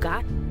that's all you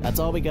got? That's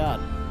all we got.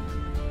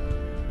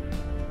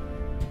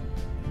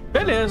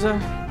 Beleza.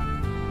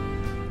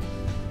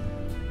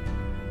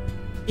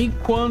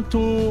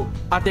 Enquanto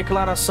a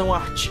declaração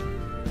artística...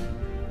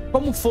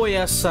 Como foi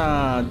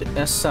essa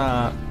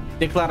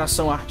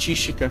declaração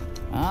artística?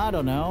 I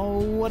don't know.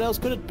 What else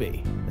could it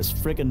be? This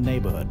frickin'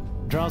 neighborhood.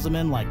 Draws them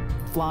in like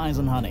flies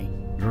and honey.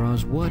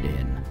 Draws what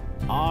in?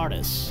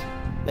 Artists.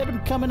 They've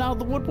been coming out of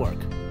the woodwork,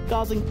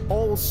 causing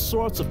all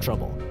sorts of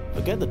trouble.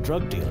 Forget the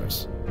drug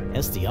dealers.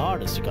 It's the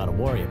artists you gotta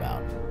worry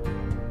about.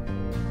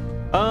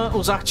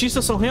 Os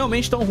artistas são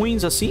realmente tão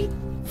ruins assim?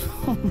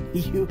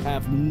 You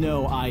have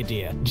no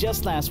idea.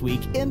 Just last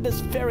week, in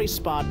this very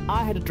spot,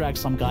 I had to drag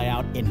some guy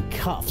out in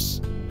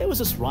cuffs. There was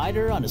this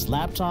writer on his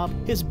laptop.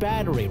 His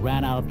battery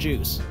ran out of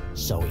juice.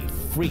 So he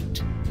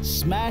freaked,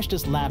 smashed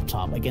his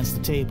laptop against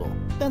the table,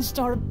 then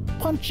started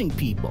punching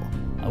people.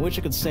 I wish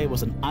I could say it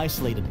was an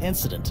isolated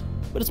incident,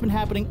 but it's been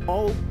happening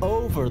all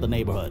over the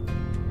neighborhood.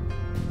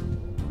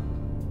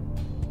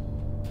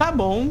 Tá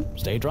bom.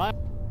 Stay dry.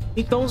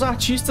 Então os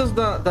artistas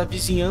da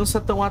vizinhança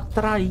estão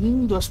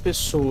atraindo as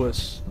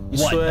pessoas.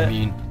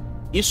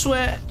 Isso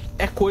é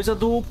coisa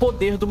do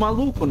poder do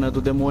maluco, né? Do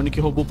demônio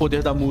que roubou o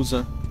poder da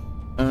musa.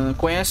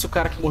 Conhece o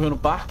cara que morreu no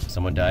parque?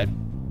 Someone died?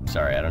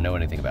 Sorry, I don't know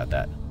anything about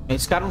that.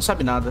 Esse cara não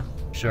sabe nada.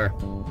 Sure.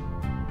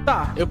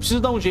 Tá, eu preciso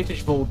dar um jeito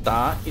de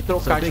voltar e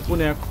trocar de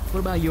boneco.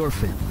 What about your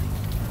family?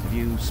 Have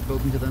you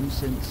spoken to them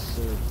since,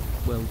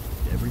 well,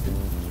 everything?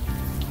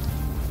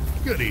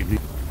 Good evening.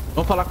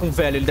 Vamos falar com o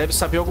velho, ele deve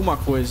saber alguma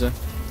coisa.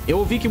 Eu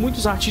ouvi que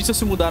muitos artistas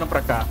se mudaram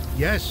pra cá.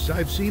 Yes,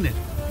 I've seen it.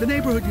 The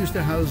neighborhood used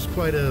to house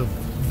quite a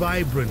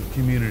vibrant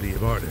community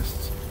of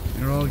artists.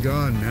 They're all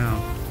gone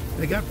now.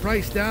 They got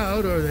priced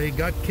out, or they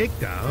got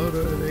kicked out,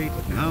 or they...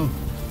 But now,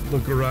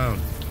 look around.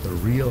 The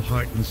real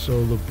heart and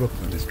soul of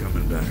Brooklyn is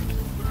coming back.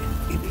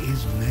 It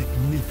is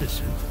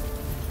magnificent.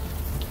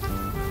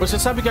 Você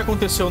sabe o que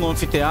aconteceu no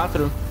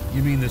anfiteatro?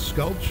 You mean the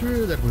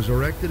sculpture that was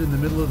erected in the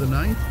middle of the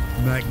night?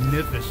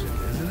 Magnificent,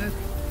 isn't it?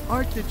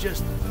 Art that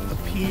just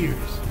appears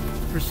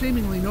for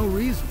seemingly no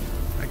reason.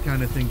 That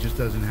kind of thing just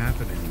doesn't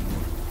happen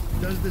anymore.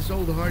 Does this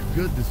old heart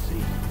good to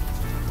see.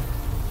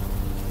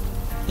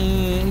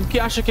 O que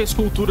acha que a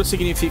escultura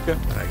significa?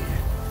 I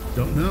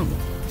don't know.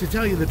 To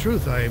tell you the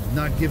truth, I have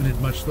not given it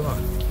much thought.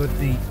 But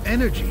the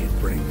energy it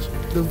brings,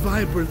 the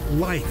vibrant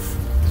life,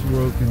 this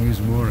world can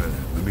use more of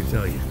it, let me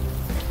tell you.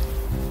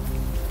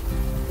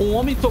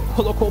 Homem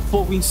colocou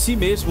fogo em si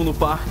mesmo no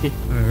parque.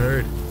 I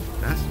heard.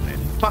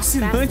 Fascinating.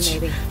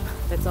 Fascinante.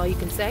 That's all you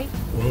can say?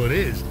 Well, it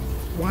is.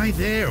 Why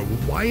there?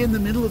 Why in the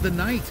middle of the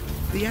night?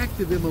 The act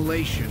of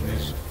immolation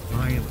is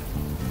violent,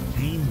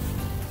 painful.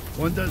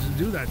 One doesn't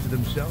do that to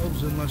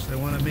themselves unless they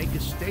want to make a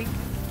statement.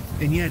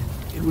 And yet,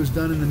 it was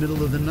done in the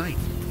middle of the night.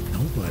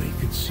 Nobody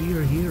could see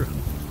or hear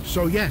him.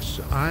 So yes,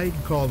 I'd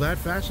call that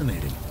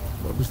fascinating.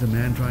 What was the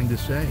man trying to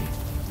say?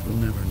 We'll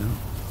never know.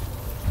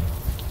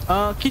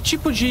 Que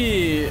tipo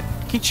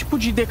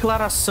de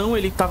declaração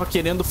ele estava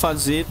querendo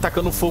fazer,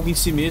 tacando fogo em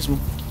si mesmo?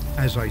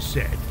 As I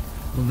said,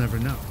 we'll never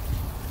know.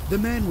 The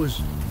man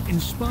was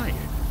inspired.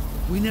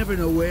 We never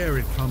know where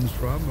it comes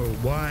from or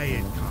why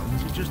it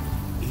comes. It just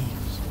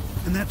is.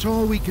 And that's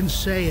all we can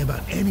say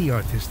about any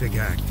artistic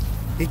act.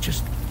 It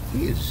just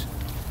is.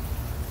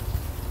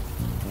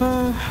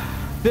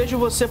 Vejo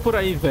você por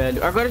aí,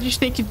 velho. Agora a gente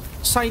tem que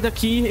sair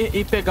daqui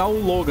e pegar o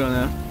Logan,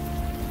 né?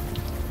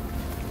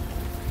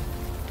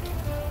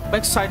 Como é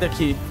que sai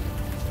daqui?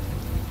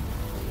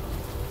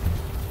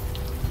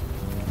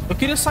 Eu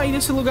queria sair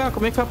desse lugar.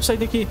 Como é que vai pra sair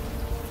daqui?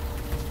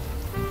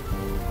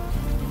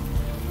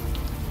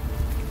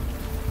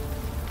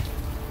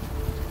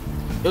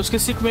 Eu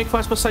esqueci como é que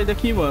faz pra sair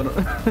daqui, mano.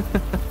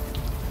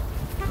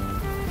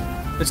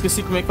 Eu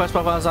esqueci como é que faz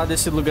pra vazar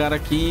desse lugar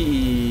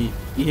aqui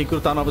e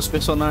recrutar novos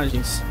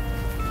personagens.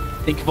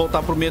 Tem que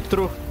voltar pro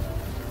metrô.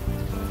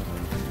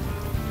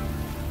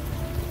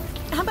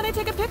 How about I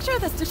take a picture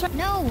of this to show?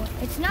 No,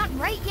 it's not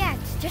right yet.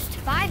 Just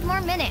 5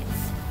 more minutes.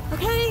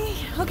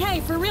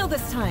 Okay, for real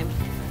this time.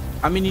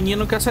 A menininha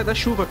não quer sair da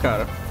chuva,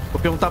 cara. Vou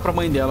perguntar pra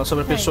mãe dela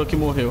sobre a pessoa que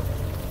morreu.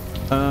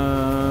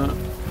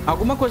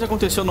 Alguma coisa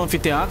aconteceu no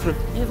anfiteatro?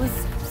 It was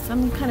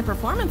some kind of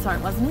performance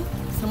art, wasn't it?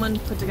 Someone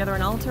put together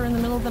an altar in the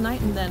middle of the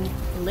night and then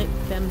lit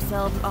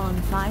themselves on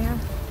fire.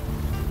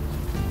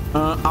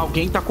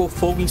 Alguém tacou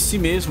fogo em si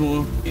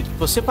mesmo.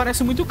 Você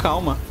parece muito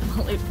calma.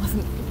 Well, it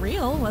wasn't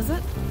real, was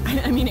it?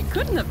 I mean, it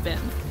couldn't have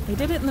been. They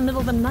did it in the middle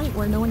of the night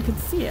where no one could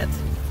see it.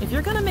 If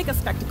you're gonna make a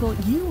spectacle,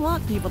 you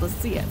want people to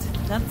see it.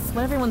 That's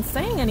what everyone's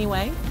saying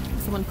anyway.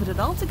 Someone put it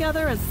all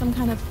together as some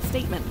kind of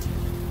statement.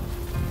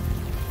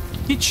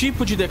 Que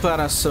tipo de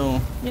declaração?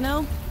 You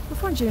know,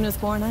 before June was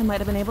born, I might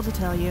have been able to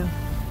tell you.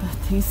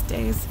 But these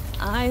days,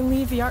 I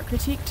leave the art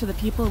critique to the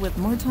people with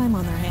more time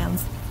on their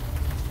hands.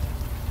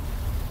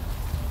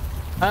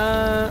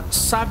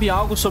 Sabe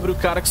algo sobre o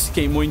cara que se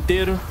queimou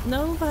inteiro?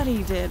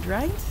 Nobody did,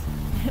 right?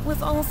 It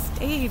was all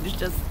staged,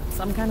 just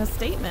some kind of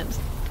statement.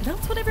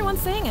 That's what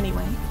everyone's saying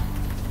anyway.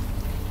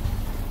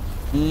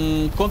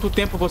 Quanto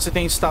tempo você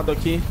tem estado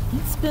aqui?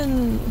 It's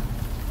been...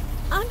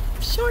 I'm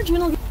sure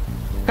June will...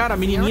 Cara, a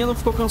menininha não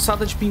ficou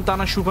cansada de pintar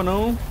na chuva,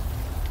 não?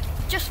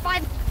 Just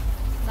 5.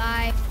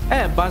 Bye.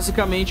 É,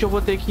 basicamente eu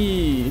vou ter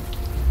que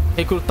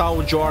recrutar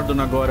o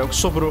Jordan agora, é o que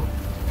sobrou.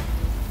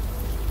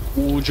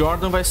 O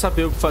Jordan vai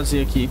saber o que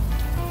fazer aqui.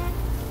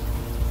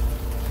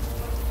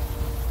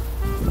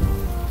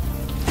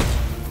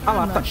 Ah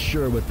lá, tá.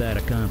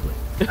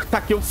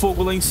 Taquei o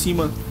fogo lá em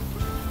cima.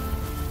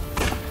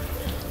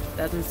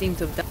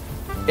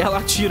 Ela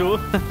atirou.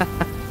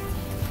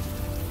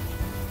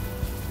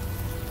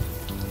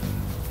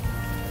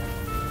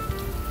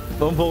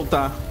 Vamos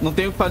voltar. Não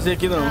tem o que fazer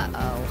aqui, não.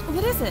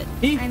 What is it?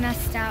 Ih. I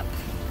messed up.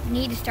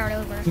 Need to start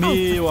over.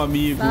 Meu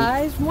amigo.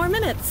 5 more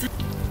minutes.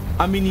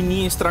 A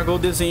menininha estragou o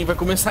desenho e vai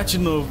começar de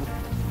novo.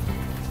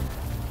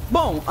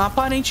 Bom,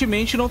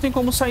 aparentemente não tem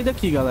como sair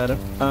daqui, galera.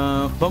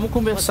 Vamos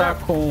conversar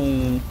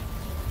com...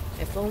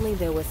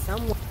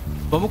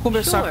 Vamos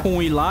conversar com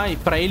o Eli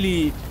pra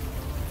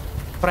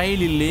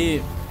ele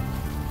ler,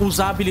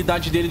 usar a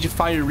habilidade dele de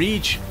Fire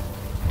Read,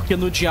 porque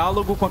no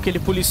diálogo com aquele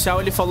policial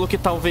ele falou que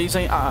talvez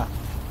a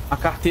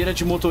carteira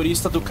de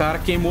motorista do cara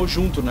queimou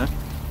junto, né?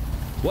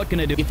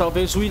 E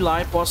talvez o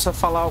Eli possa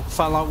falar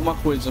alguma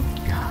coisa.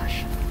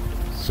 Gosh,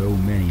 so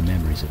many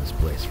memories of this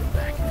place from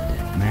back in the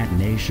day.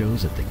 Matinee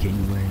shows at the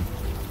Kingway.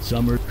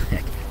 Summer,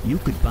 heck, you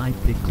could buy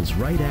pickles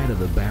right out of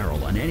the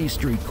barrel on any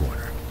street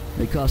corner.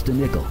 They cost a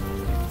nickel.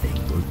 They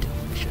were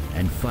delicious.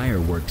 And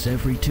fireworks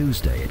every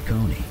Tuesday at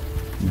Coney.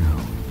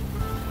 No.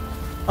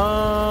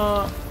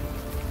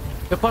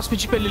 Eu posso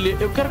pedir pra ele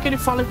ler. Eu quero que ele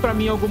fale pra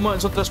mim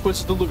algumas outras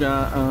coisas do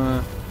lugar.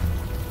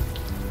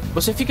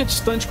 Você fica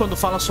distante quando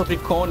fala sobre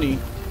Coney?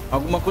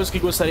 Alguma coisa que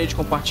gostaria de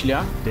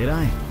compartilhar? Did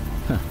I?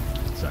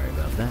 Sorry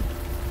about that.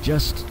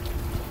 Just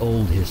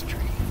old history.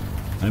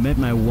 I met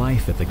my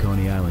wife at the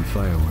Coney Island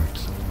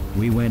fireworks.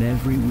 We went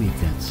every week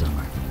that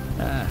summer.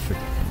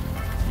 Forget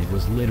it. It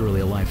was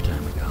literally a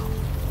lifetime ago.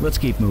 Let's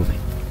keep moving.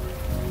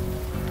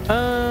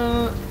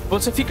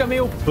 Você fica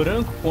meio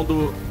branco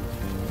quando...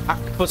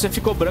 Você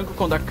ficou branco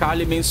quando a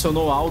Kali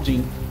mencionou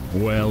Aldin.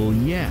 Well,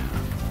 yeah.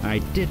 I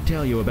did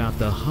tell you about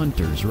the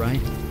hunters,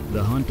 right?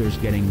 The hunters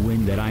getting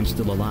wind that I'm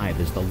still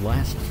alive is the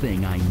last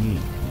thing I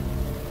need.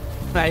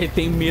 Ele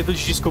tem medo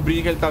de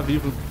descobrir que ele tá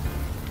vivo.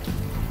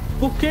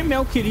 Por que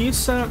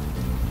Melquirissa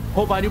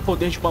roubaria o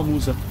poder de uma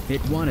musa?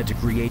 It wanted to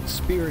create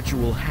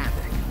spiritual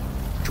havoc,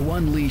 to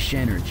unleash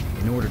energy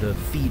in order to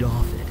feed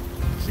off it.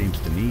 Seems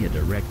to me a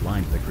direct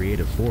line to the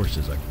creative force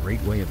is a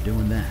great way of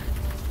doing that.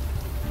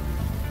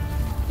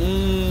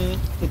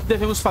 O que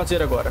devemos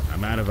fazer agora?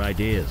 I'm out of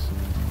ideas.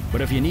 But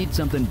if you need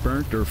something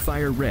burnt or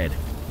fire red,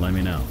 let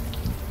me know.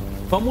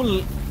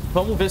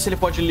 Vamos ver se ele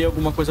pode ler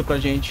alguma coisa pra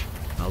gente.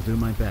 I'll do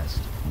my best.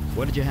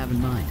 What did you have in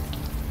mind?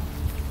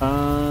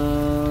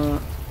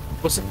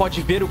 Você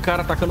pode ver o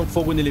cara atacando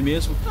fogo nele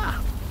mesmo?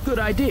 Good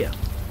idea.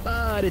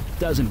 But it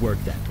doesn't work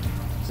that way.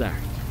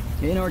 Sorry.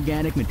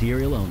 Inorganic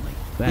material only.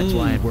 That's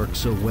why it works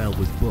so well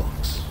with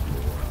books.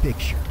 Or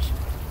pictures.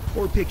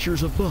 Or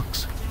pictures of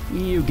books.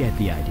 You get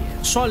the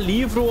idea. Só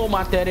livro ou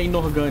matéria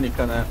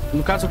inorgânica, né?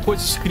 No caso,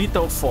 coisa escrita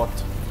ou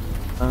foto.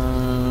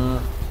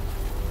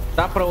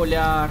 Dá pra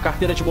olhar a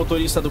carteira de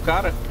motorista do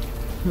cara?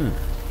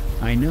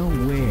 I know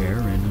where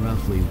and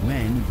roughly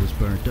when it was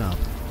burnt up.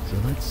 So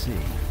let's see.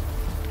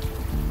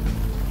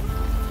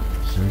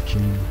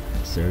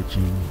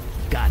 Searching.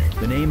 Got it.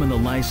 The name on the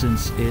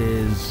license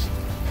is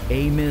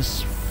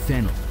Amos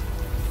Fennel.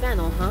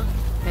 Fennel, huh?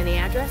 Any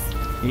address?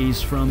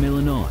 He's from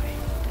Illinois.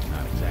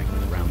 Not exactly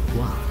around the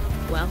block.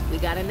 Well, we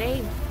got a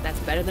name. That's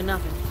better than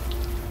nothing.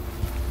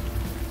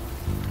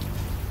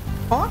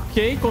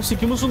 Ok,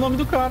 conseguimos o nome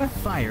do cara.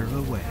 Fire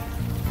away.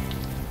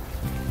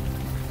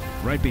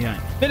 Right behind.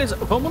 Beleza,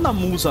 vamos na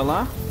musa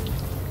lá.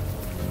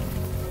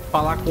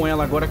 Falar com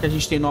ela agora que a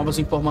gente tem novas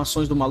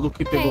informações do maluco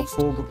que pegou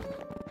fogo.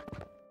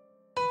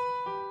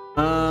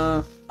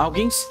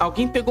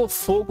 Alguém pegou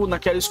fogo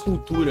naquela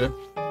escultura.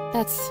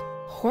 That's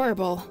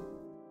horrible.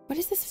 What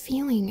is this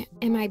feeling?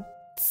 Am I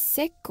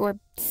sick or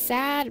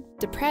sad,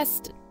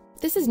 depressed?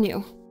 This is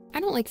new.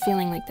 I don't like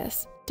feeling like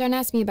this. Don't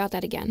ask me about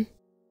that again.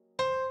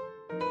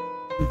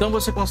 Então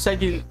você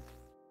consegue...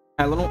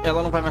 Ela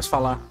não vai mais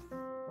falar.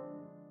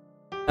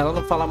 Ela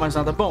não fala mais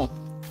nada. Bom,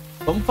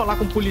 vamos falar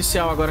com o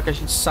policial agora que a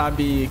gente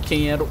sabe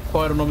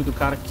qual era o nome do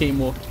cara que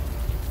queimou.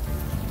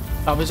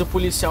 Talvez o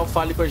policial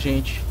fale com a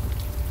gente.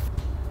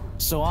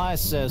 So I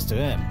says to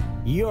him,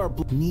 "Your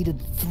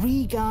needed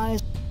 3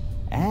 guys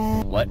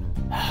and..." What?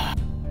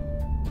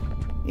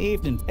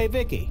 Evening. Hey,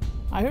 Vicky.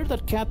 I heard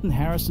that Captain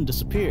Harrison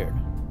disappeared.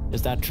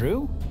 Is that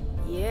true?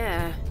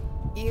 Yeah,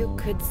 you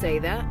could say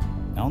that.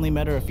 I only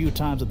met her a few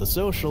times at the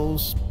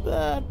socials,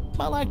 but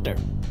I liked her.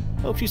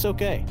 Hope she's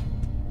okay.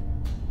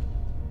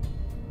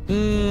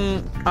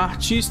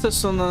 Artista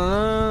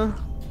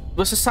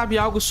Você sabe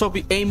algo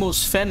sobre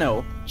Amos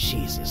Fennel?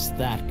 Jesus,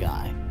 that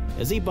guy.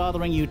 Is he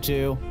bothering you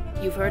too?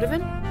 You've heard of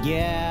him?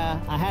 Yeah,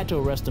 I had to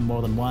arrest him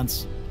more than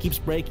once. Keeps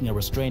breaking a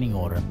restraining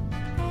order.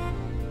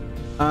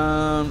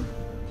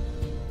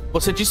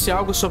 Você disse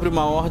algo sobre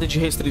uma ordem de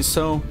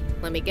restrição?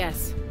 Let me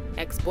guess.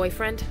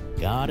 Ex-boyfriend?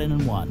 Got it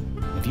in one.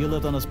 If you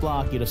lived on this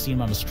block, you'd have seen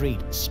him on the street,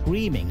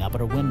 screaming up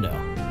at her window.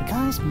 The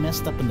guy's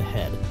messed up in the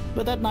head,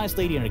 but that nice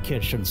lady and her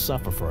kid shouldn't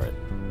suffer for it.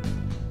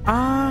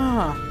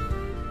 Ah!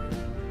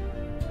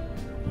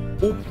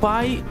 O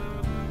pai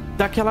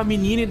daquela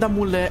menina e da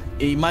mulher...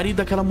 E marido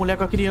daquela mulher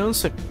com a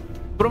criança.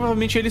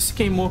 Provavelmente ele se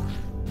queimou.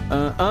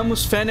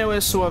 Amos Fennel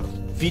é sua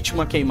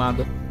vítima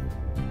queimada.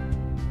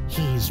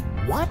 He's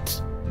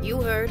what?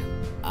 You heard.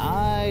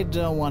 I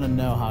don't want to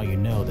know how you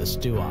know this,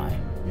 do I?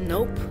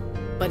 Nope,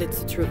 but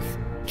it's the truth.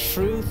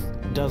 Truth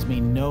does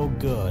me no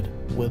good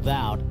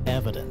without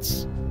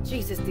evidence.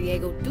 Jesus,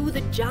 Diego, do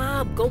the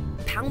job. Go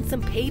pound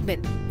some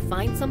pavement.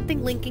 Find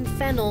something linking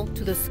Fennel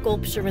to the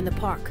sculpture in the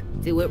park.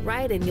 Do it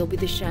right and you'll be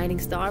the shining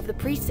star of the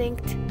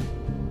precinct.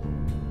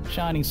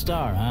 Shining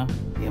star, huh?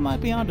 You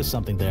might be onto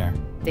something there.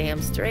 Damn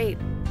straight.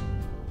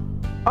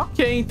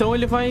 Ok, então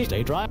ele vai...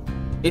 Stay dry.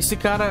 Esse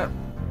cara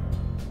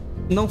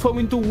não foi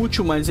muito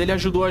útil, mas ele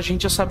ajudou a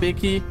gente a saber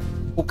que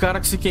o cara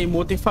que se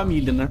queimou tem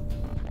família, né?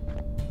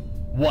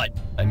 What?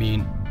 I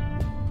mean...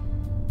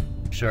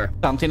 Sure.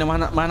 Tá, não tem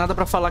mais nada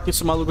pra falar com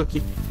esse maluco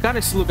aqui. Cara,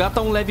 esse lugar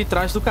tá um leve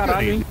trás do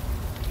caralho, hein?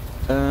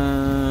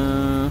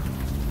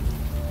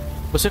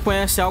 Você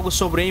conhece algo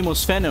sobre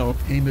Amos Fennel?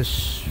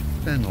 Amos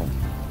Fennel.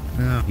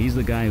 No. He's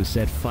the guy who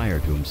set fire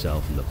to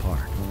himself in the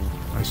park.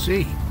 I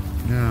see.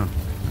 No,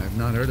 I've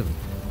not heard of him.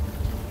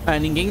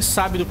 Ninguém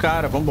sabe do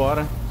cara.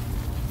 Vambora.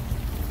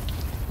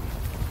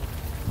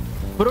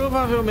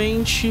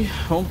 Provavelmente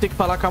vamos ter que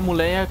falar com a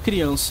mulher e a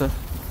criança.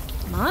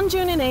 Come on,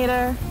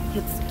 Juninator.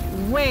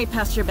 It's way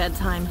past your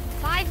bedtime.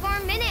 5 more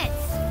minutes.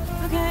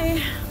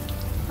 Okay.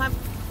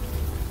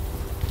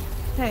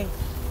 Hey.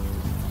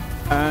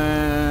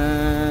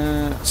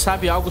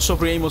 Sabe algo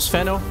sobre Amos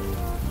Fennel?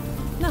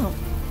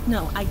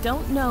 No, I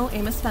don't know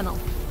Amos Fennel.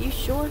 You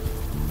sure?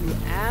 You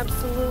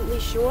absolutely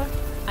sure?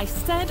 I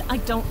said I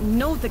don't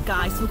know the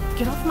guy, so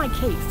get off my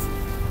case.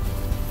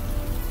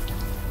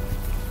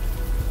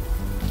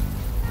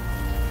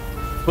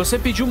 Você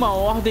pediu uma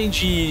ordem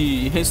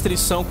de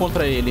restrição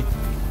contra ele.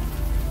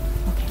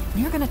 Okay,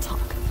 we're gonna talk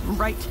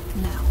right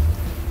now.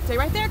 Stay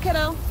right there,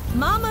 kiddo.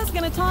 Mama's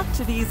gonna talk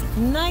to these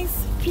nice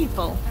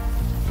people.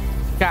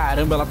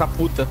 Caramba, ela tá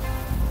puta.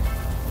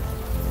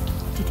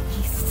 Did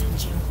he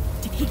send you?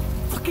 Did he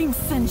fucking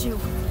send you?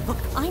 Look,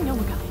 I know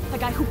a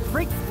guy who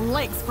breaks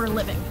legs for a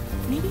living.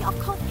 Maybe I'll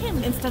call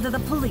him instead of the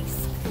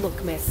police.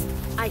 Look, miss,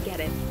 I get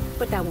it,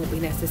 but that won't be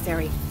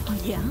necessary. Oh,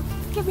 yeah?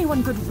 Give me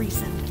one good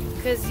reason.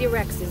 Because your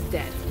ex is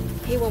dead.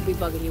 He won't be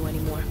bugging you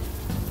anymore.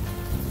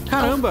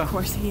 Caramba! Oh, of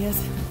course he is.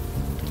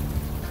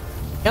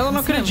 Ela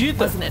não acredita.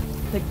 Wasn't it?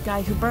 The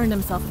guy who burned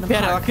himself in the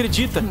Pera, park. ela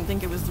acredita. I didn't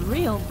think it was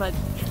real, but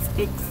it's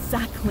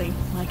exactly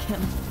like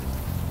him.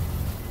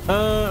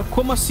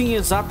 Como assim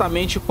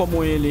exatamente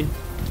como ele?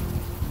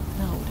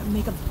 No, to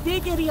make a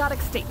big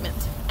idiotic statement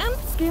and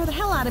scare the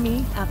hell out of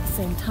me at the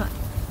same time.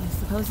 I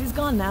suppose he's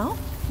gone now.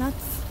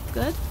 That's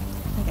good,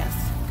 I guess.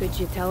 Could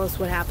you tell us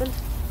what happened?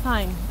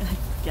 Fine, I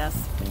guess.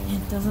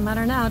 It doesn't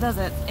matter now, does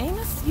it?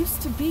 Amos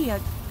used to be a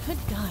good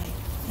guy.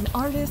 An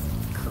artist,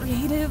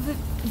 creative,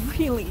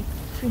 really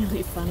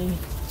funny.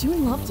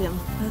 June loved him,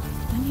 but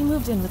then he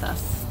moved in with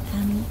us.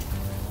 And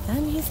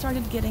then he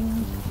started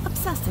getting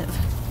obsessive.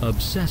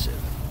 Obsessive?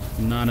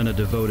 Not in a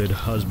devoted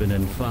husband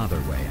and father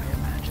way, I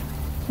imagine.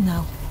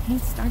 No, he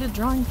started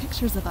drawing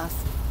pictures of us.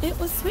 It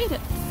was sweet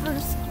at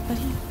first, but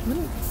he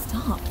wouldn't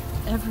stop.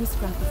 Every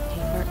scrap of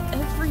paper,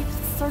 every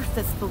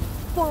surface, the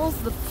walls,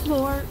 the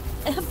floor,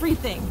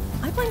 everything.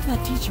 I blamed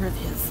that teacher of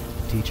his.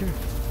 Teacher?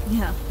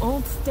 Yeah,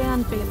 old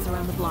Stan Bates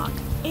around the block.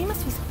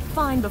 Amos was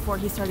fine before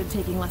he started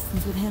taking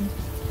lessons with him.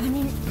 I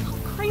mean, how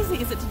crazy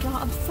is it to draw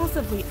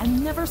obsessively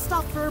and never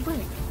stop for a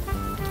break?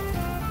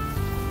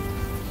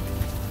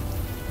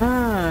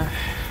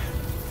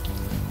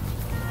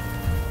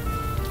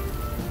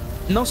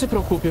 Não se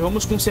preocupe,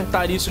 vamos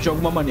consertar isso de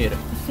alguma maneira.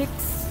 Fix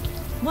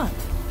what?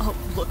 Oh,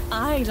 look,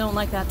 I don't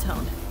like that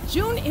tone.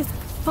 June is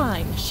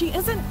fine. She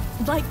isn't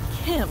like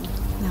him.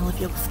 Now, if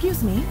you'll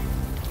excuse me.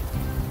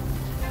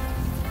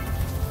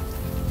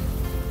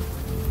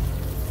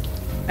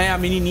 A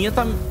menininha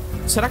tá...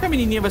 Será que a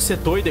menininha vai ser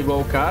doida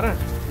igual o cara?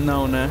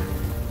 Não, né?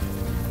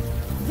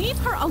 Leave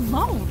her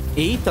alone.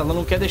 Eita, ela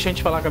não quer deixar a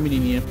gente falar com a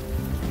menininha.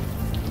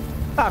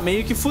 Tá,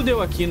 meio que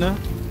fudeu aqui, né?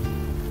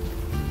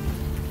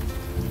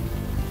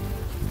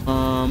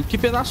 Que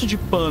pedaço de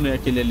pano é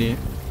aquele ali?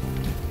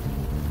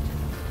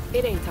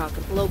 It ain't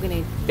talking. Logan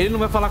ain't. Ele não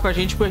vai falar com a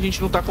gente porque a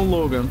gente não tá com o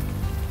Logan.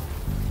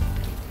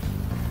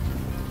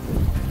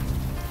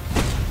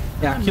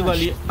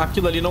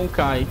 Aquilo ali não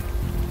cai.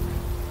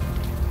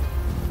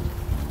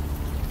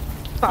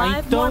 Tá,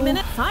 então...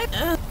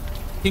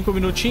 5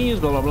 minutinhos,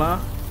 blá blá blá.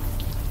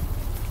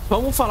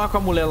 Vamos falar com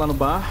a mulher lá no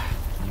bar.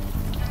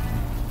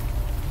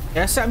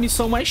 Essa é a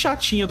missão mais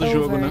chatinha do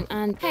jogo, né?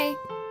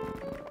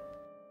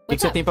 O que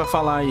você tem pra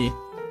falar aí?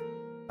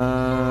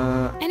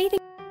 Anything?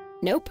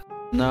 Nope.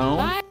 Não.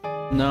 Bye.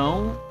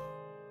 Não.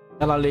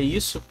 Ela lê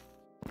isso?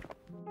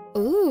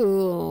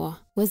 Ooh,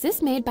 was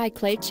this made by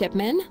Clay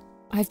Chipman?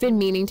 I've been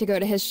meaning to go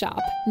to his shop.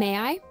 May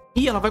I?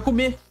 Ih, ela vai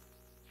comer.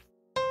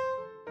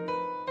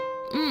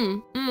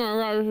 Oh my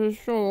god, this is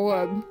so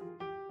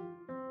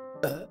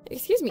good.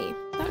 Excuse me,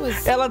 that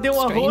was Ela deu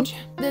um strange.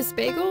 arroz. This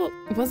bagel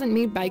wasn't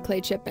made by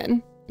Clay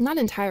Chipman. Not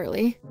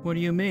entirely. What do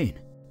you mean?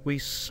 We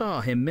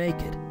saw him make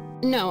it.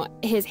 No,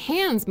 his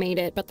hands made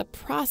it, but the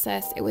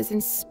process, it was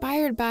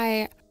inspired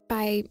by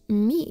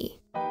me.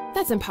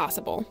 That's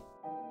impossible.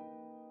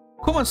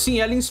 Como assim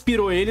ela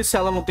inspirou ele se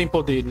ela não tem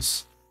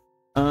poderes?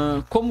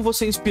 Como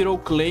você inspirou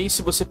Clay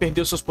se você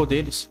perdeu seus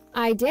poderes?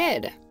 I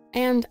did.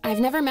 And I've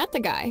never met the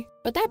guy.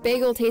 But that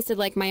bagel tasted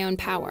like my own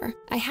power.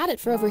 I had it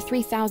for over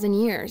 3,000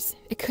 years.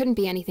 It couldn't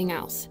be anything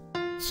else.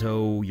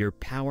 So your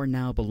power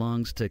now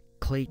belongs to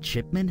Clay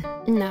Chipman?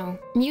 No,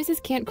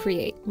 Musas can't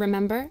create,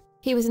 remember?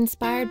 He was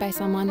inspired by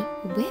someone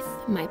with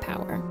my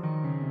power.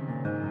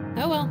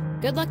 Oh well,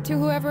 good luck to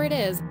whoever it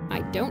is.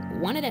 I don't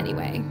want it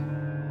anyway.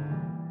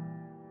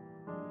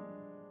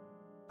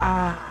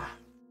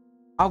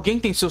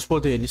 Alguém tem seus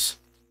poderes.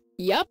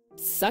 Yup,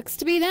 sucks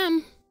to be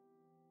them.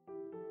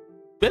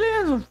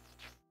 Beleza.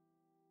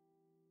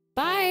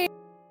 Bye.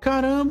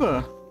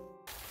 Caramba.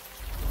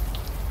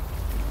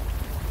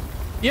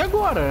 E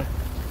agora?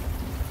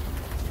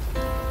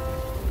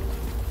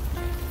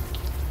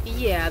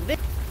 Yeah,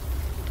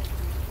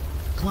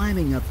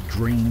 Climbing up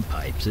drain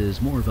pipes is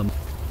more of a...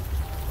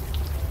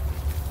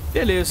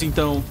 Beleza,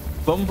 então.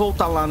 Vamos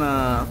voltar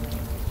lá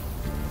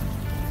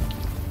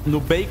no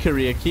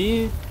bakery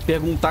aqui.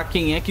 Perguntar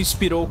quem é que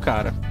inspirou o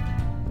cara.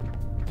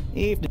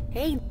 Hey.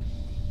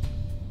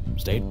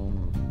 Stay.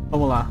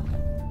 Vamos lá.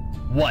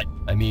 What?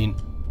 I mean,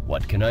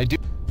 what can I do?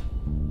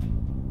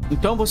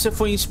 Então você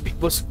foi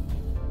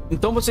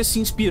Então você se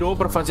inspirou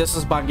pra fazer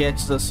essas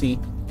baguetes assim.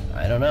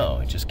 I don't know,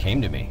 it just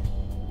came to me.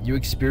 You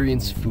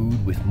experience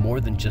food with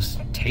more than just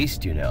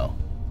taste, you know.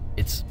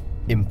 It's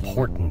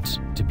important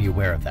to be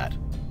aware of that.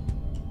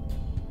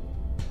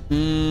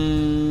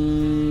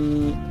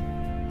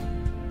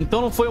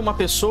 Então não foi uma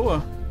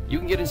pessoa? You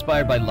can get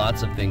inspired by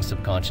lots of things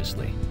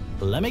subconsciously.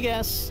 Let me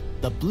guess.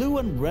 The blue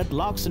and red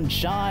lox and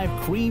chive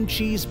cream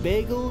cheese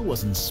bagel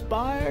was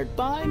inspired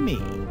by me.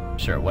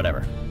 Sure,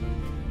 whatever.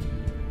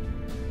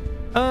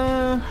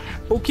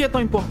 O que é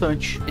tão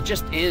importante? It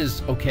just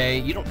is, okay?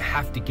 You don't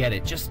have to get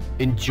it. Just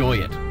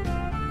enjoy it.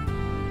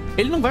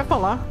 Ele não vai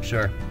falar.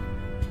 Sure.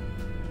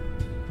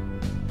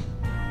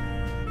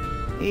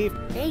 Hey.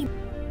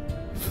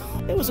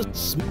 It was a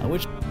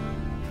which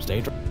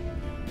stay.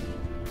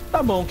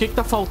 Tá bom, o que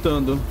tá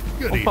faltando?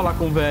 Vamos falar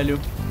com o velho.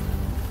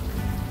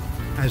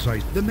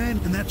 The man,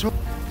 and that's all.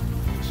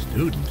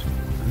 Student?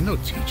 No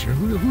teacher.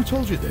 Who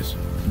told you this?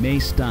 May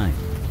Stein.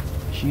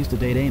 She used to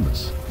date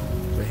Amos.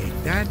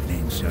 Wait, that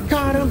name sounds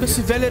Caramba, familiar.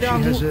 esse velho era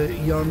She has a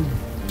young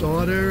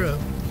daughter, a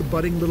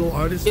budding little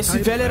artist. Esse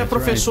velho era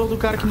professor do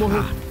cara que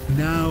morreu.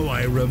 Now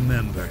I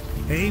remember.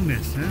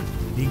 Amos, huh?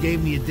 He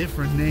gave me a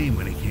different name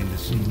when he came to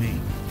see me.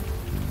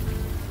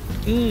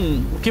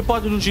 O que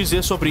pode nos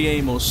dizer sobre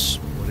Amos?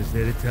 What is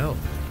there to tell?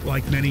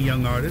 Like many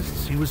young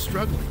artists, he was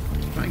struggling,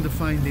 trying to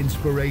find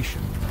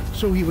inspiration.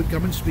 So he would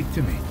come and speak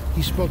to me.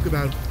 He spoke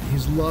about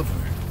his lover.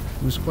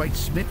 He was quite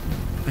smitten.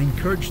 I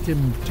encouraged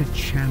him to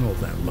channel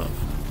that love.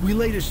 We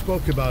later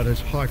spoke about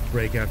his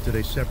heartbreak after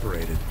they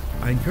separated.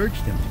 I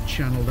encouraged him to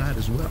channel that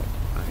as well.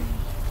 I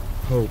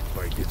hope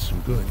I did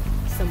some good.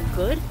 Some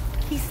good?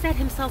 He set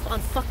himself on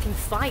fucking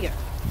fire.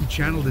 He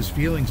channeled his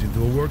feelings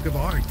into a work of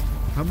art.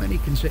 How many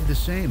can say the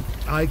same?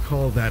 I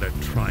call that a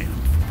triumph.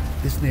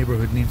 This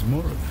neighborhood needs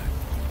more of that.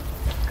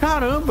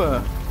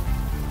 Caramba!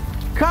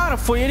 Cara,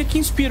 foi ele que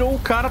inspirou o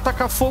cara a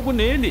tacar fogo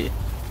nele.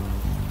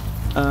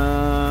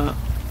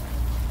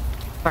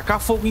 Tacar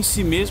fogo em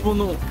si mesmo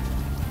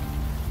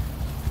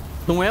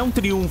não é um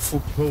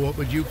triunfo. Well, what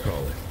would you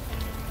call it?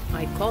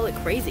 I'd call it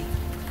crazy.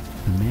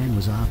 The man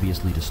was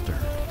obviously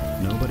disturbed.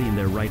 Nobody in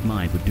their right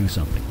mind would do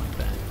something like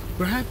that.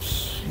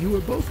 Perhaps you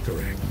were both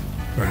correct.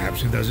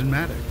 Perhaps it doesn't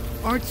matter.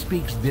 Art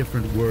speaks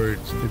different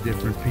words to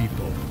different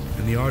people,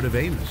 and the art of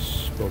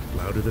Amos spoke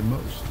louder than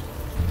most.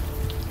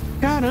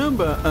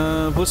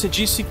 Caramba, você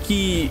disse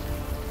que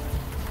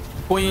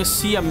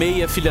conhecia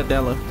May, a filha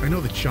dela. I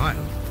know the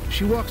child.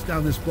 She walks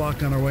down this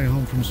block on her way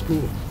home from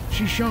school.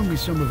 She's shown me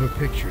some of her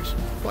pictures.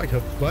 Quite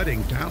a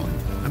budding talent.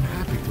 I'm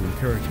happy to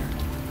encourage her.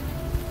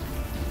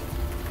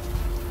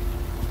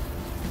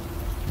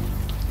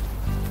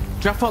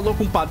 Já falou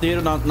com o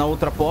padeiro na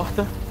outra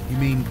porta? You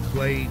mean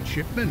Clay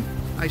Chipman?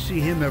 I see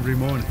him every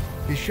morning.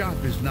 His shop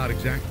is not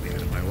exactly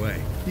out of my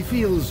way. He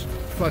feels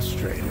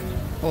frustrated,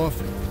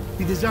 often.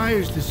 He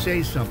desires to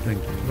say something,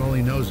 but all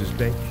he knows is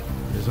bake.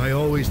 As I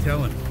always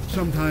tell him,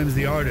 sometimes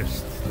the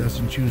artist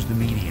doesn't choose the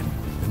medium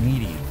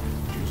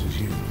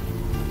chooses you.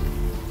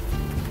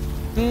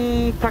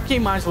 Pra quem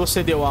mais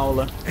você deu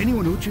aula?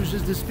 Anyone who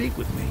chooses to speak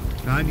with me.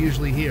 I'm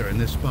usually here in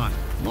this spot.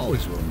 I'm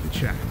always willing to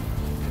chat.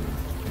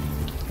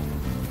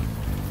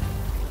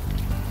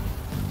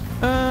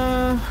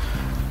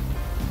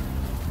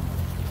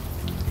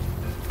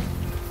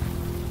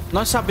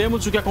 Nós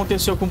sabemos o que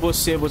aconteceu com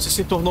você. Você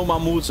se tornou uma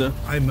musa.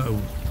 I'm a...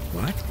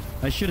 what?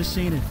 I should have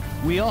seen it.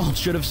 We all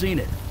should have seen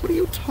it. What are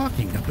you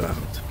talking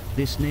about?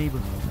 This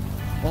neighborhood,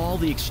 all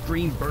the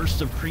extreme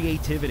bursts of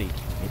creativity,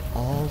 it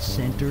all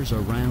centers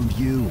around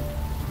you.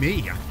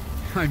 Me?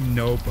 I'm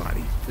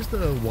nobody. Just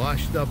a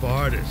washed-up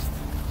artist.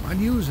 My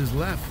muse has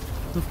left.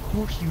 Of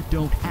course you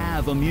don't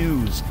have a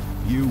muse.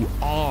 You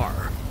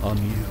are a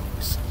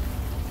muse.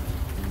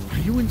 Are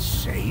you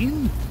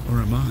insane?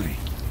 Or am I?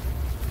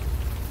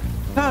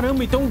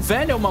 Caramba, então o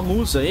velho é uma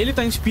musa. Ele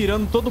tá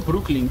inspirando todo o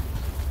Brooklyn.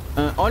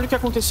 Olha o que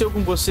aconteceu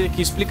com você.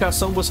 Que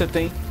explicação você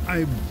tem?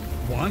 I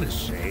want to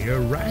say a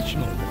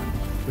rational one.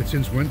 But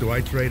since when do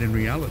I trade in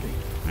reality?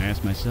 I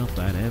ask myself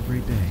that every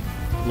day.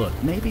 Look,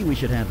 maybe we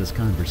should have this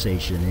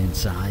conversation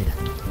inside.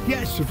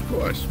 Yes, of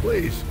course.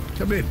 Please,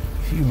 come in.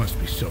 You must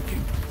be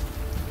soaking.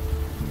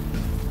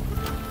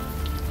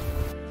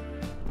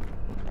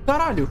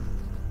 Caralho.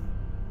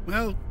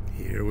 Well,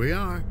 here we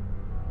are.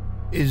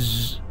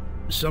 Is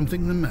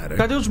something the matter?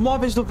 Cadê os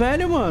móveis do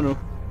velho, mano?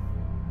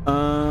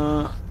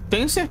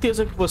 Tenho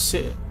certeza que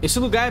você... Esse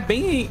lugar é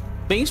bem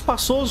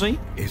espaçoso, hein?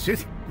 Is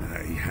it?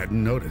 I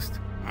hadn't noticed.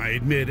 I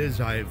admit,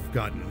 as I've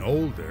gotten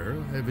older,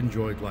 I've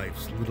enjoyed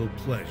life's little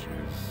pleasures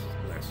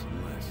less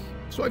and less.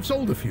 So I've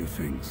sold a few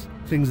things.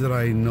 Things that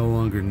I no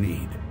longer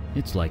need.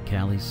 It's like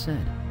Callie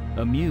said.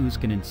 A muse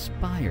can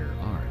inspire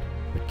art,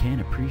 but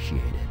can't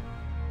appreciate it.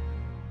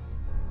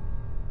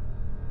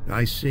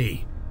 I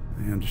see.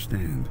 I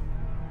understand.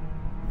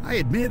 I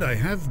admit I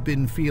have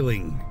been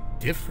feeling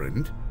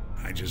different.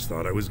 I just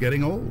thought I was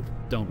getting old.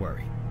 Don't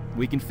worry.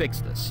 We can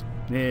fix this.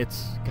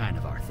 It's kind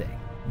of our thing.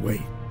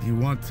 Wait, do you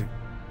want to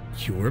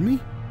cure me?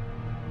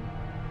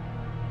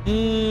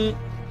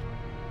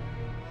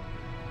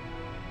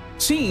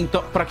 Sim,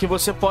 então, para que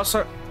você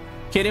possa...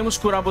 Queremos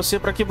curar você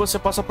para que você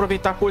possa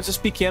aproveitar coisas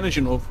pequenas de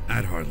novo.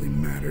 That hardly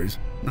matters.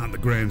 Not in the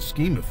grand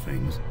scheme of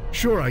things.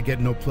 Sure, I get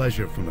no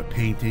pleasure from a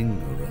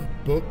painting or a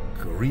book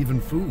or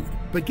even food.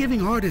 But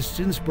giving artists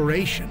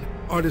inspiration,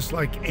 artists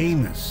like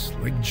Amos,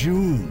 like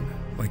June,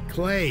 like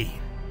Clay,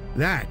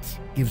 that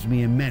gives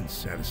me immense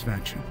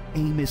satisfaction.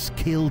 Amos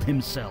killed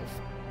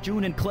himself.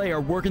 June and Clay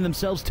are working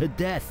themselves to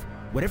death.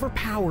 Whatever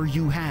power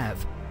you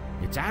have,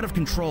 it's out of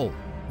control.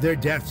 Their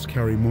deaths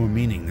carry more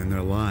meaning than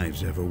their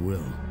lives ever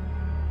will.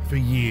 For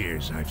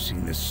years, I've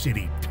seen the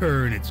city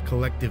turn its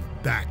collective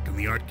back on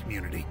the art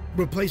community,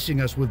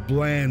 replacing us with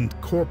bland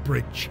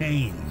corporate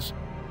chains.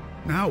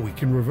 Now we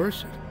can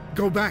reverse it.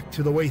 Go back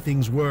to the way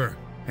things were.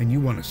 And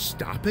you want to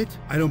stop it?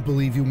 I don't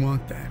believe you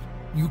want that.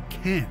 You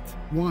can't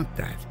want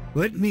that.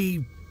 Let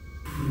me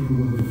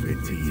prove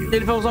it to you.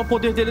 Ele vai usar o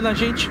poder dele na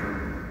gente.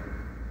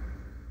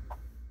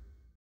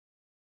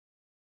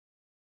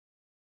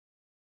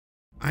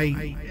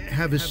 I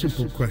have a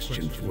simple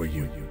question for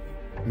you.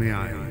 May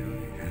I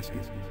ask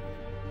it?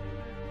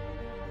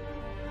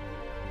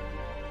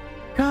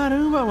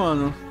 Caramba,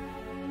 mano.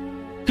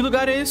 Que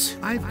lugar é esse?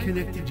 I've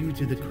connected you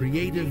to the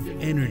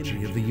creative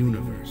energy of the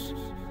universe.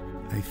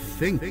 I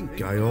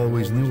think I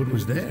always knew it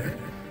was there,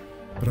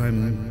 but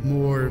I'm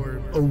more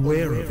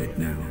aware of it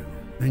now,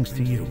 thanks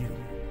to you.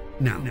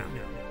 Now,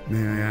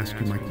 may I ask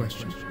you my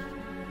question?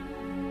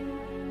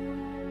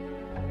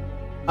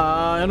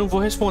 Eu não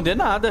vou responder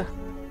nada.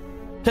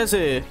 Quer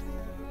dizer,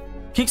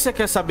 o que você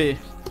quer saber?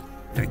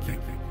 Thank you.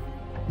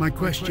 My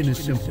question is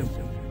simple.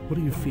 What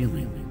are you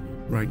feeling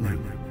right now?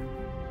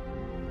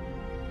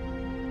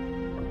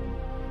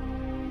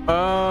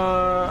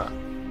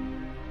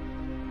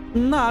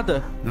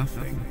 Nada.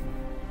 Nothing.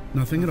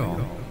 Nothing at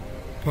all.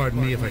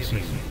 Pardon me if I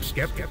seem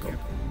skeptical.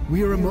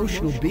 We are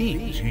emotional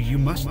beings. You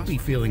must be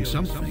feeling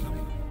something.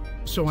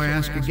 So I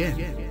ask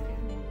again,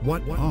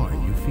 what are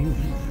you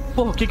feeling?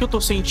 Porra, o que eu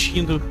tô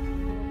sentindo?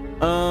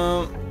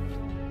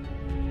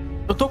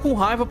 Eu tô com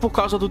raiva por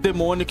causa do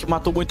demônio que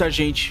matou muita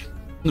gente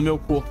no meu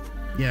corpo.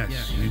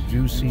 Yes, you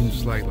do seem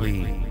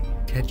slightly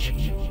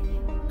tetchy.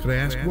 Could I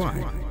ask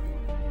why?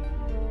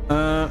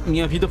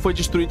 Minha vida foi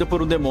destruída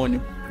por um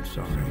demônio. I'm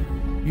sorry.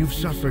 You've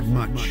suffered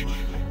much,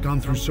 gone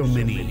through so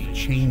many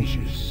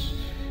changes.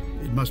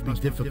 It must be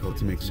difficult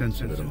to make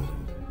sense of it all.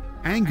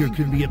 Anger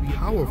can be a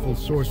powerful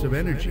source of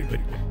energy, but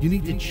you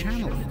need to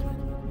channel it.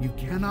 You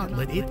cannot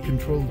let it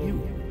control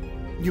you.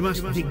 You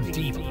must dig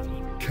deep,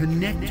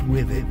 connect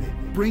with it,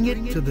 bring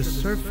it to the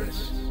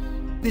surface.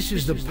 This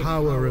is the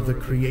power of the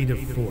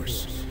creative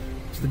force.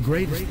 It's the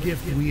greatest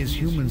gift we as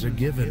humans are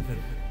given,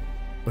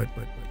 but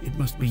it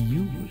must be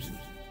used.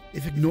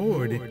 If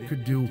ignored, it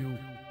could do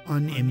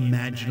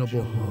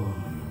unimaginable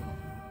harm.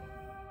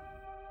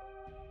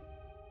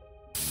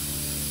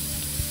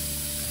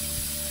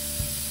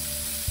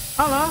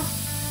 Ah lá!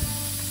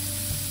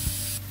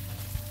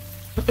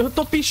 Eu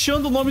tô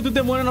pichando o nome do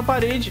demônio na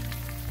parede.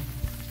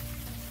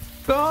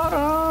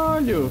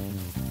 Caralho!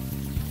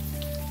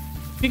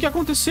 O que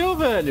aconteceu,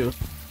 velho?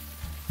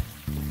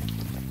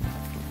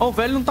 Oh, o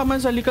velho não tá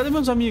mais ali. Cadê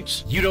meus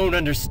amigos? You don't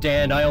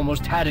understand. I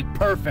almost had it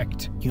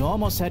perfect. You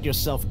almost had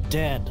yourself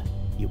dead,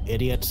 you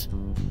idiot.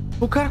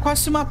 O cara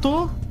quase se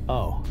matou.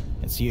 Oh,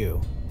 it's you.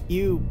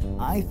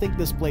 I think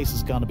this place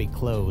is gonna be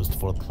closed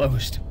for...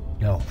 Closed?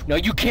 No,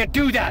 you can't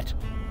do that!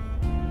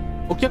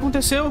 O que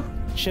aconteceu?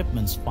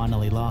 Shipman's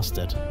finally lost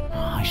it.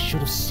 I should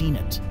have seen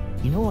it.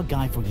 You know a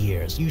guy for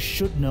years. You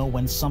should know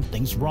when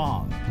something's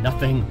wrong.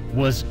 Nothing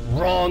was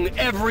wrong.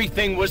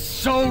 Everything was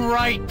so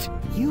right.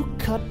 You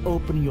cut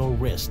open your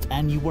wrist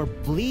and you were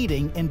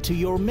bleeding into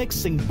your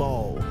mixing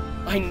bowl.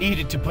 I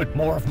needed to put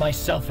more of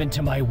myself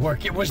into my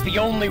work. It was the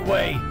only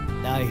way.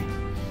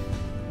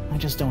 I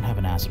just don't have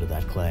an answer to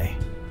that, Clay.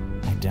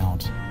 I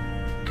don't.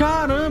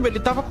 Caramba, ele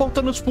tava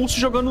cortando os pulsos e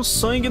jogando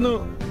sangue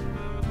no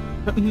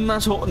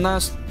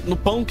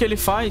pão que ele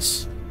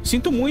faz.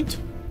 Sinto muito.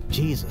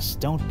 Jesus,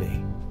 don't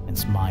be.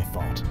 It's my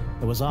fault.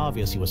 It was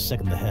obvious he was sick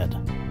in the head.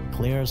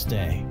 Clear as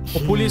day. O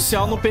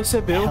policial não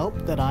percebeu.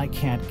 Help that I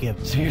can't give.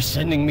 So you're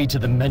sending me to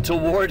the mental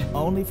ward?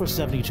 Only for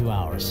 72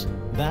 hours.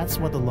 That's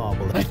what the law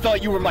will... I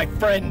thought you were my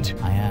friend.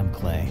 I am,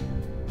 Clay.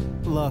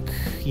 Look,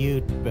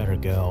 you'd better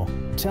go.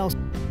 Tell...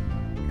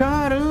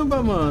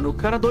 Caramba, mano. O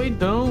cara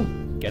doidão.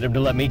 Get him to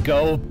let me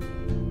go.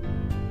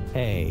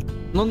 Hey.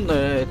 Não,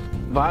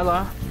 vai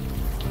lá.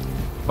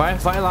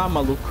 Vai lá,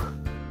 maluco.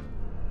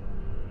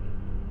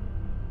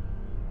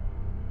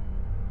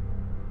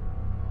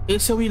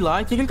 Esse é o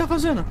Eli. O que ele tá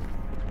fazendo?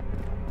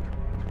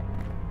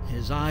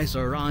 His eyes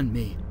are on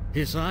me.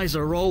 His eyes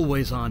are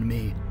always on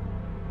me.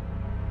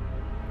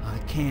 I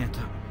can't.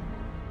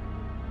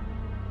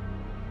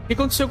 O que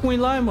aconteceu com o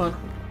Eli, mano?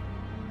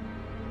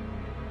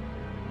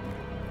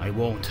 I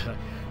won't.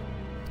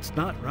 It's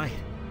not right.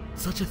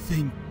 Such a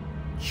thing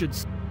should...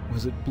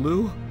 Was it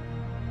blue?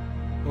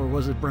 Or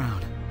was it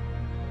brown?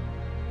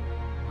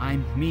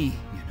 I'm me,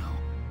 you know.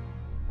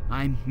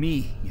 I'm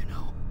me, you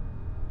know.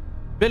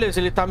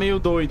 Beleza, ele tá meio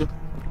doido.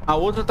 A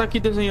outra tá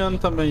aqui desenhando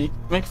também.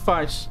 Como é que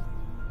faz?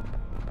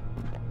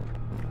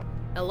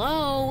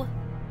 Hello?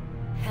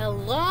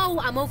 Hello?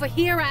 I'm over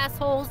here,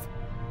 assholes.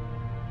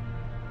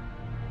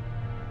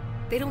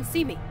 They don't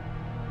see me.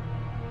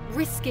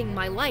 Risking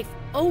my life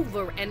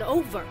over and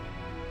over.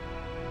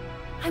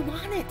 I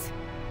want it.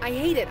 I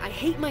hate it. I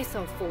hate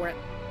myself for it.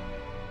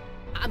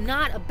 I'm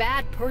not a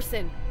bad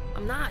person.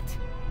 I'm not.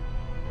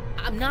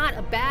 I'm not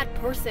a bad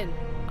person.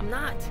 I'm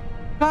not.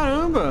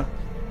 Caramba!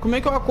 Como é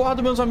que eu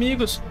acordo, meus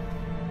amigos?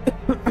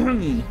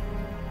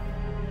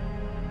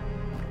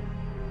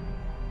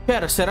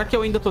 Pera, será que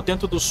eu ainda tô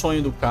dentro do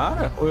sonho do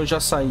cara? Ou eu já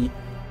saí?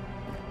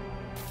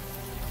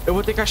 Eu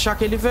vou ter que achar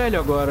aquele velho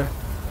agora.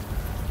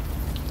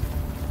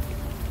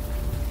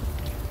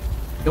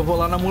 Eu vou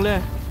lá na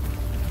mulher.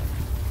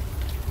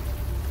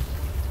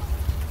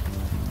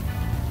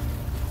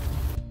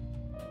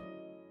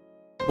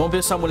 Vamos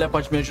ver se a mulher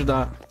pode me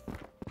ajudar.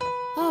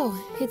 Oh,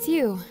 it's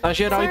you. Tá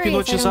geral Sorry if I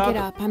don't hipnotizado.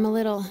 get up. I'm a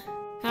little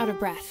out of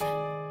breath.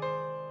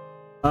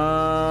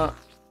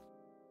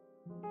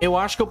 Eu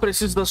acho que eu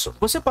preciso da sua...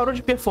 Você parou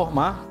de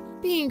performar?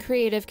 Being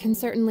creative can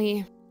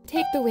certainly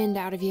take the wind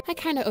out of you. I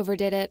kind of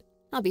overdid it.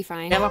 I'll be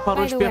fine. Ela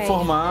parou de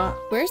performar.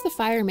 Where's the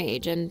Fire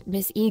Mage and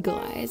Miss Eagle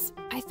Eyes?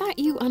 I thought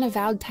you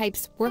Unavowed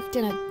types worked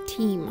in a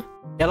team.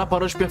 Ela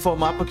parou de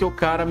performar porque o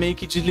cara meio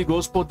que desligou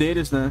os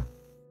poderes, né?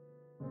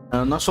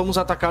 Nós somos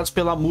atacados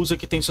pela musa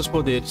que tem seus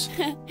poderes.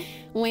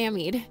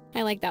 Whammied.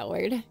 I like that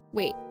word.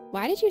 Wait,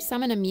 why did you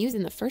summon a muse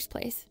in the first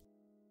place?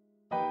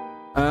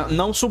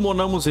 Não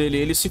summonamos ele,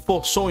 ele se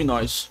forçou em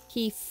nós.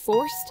 He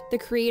forced the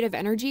creative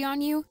energy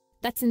on you?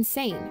 That's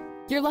insane.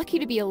 You're lucky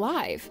to be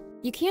alive.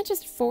 You can't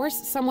just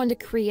force someone to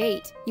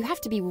create. You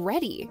have to be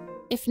ready.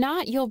 If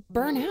not, you'll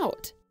burn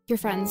out. Your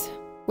friends,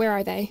 where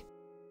are they?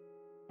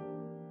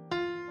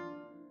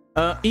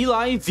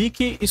 Eli e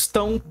Vicky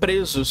estão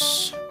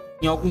presos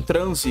em algum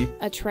transe.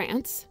 A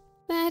trance?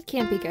 That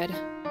can't be good.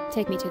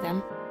 Take me to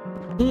them.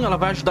 Ela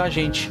vai ajudar a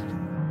gente.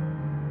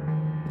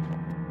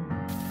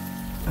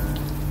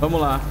 Vamos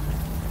lá.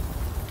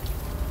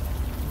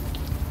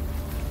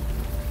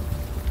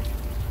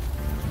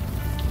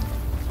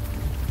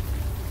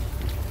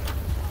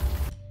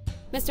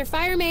 Mr.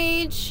 Fire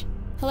Mage!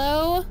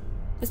 Hello?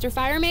 Mr.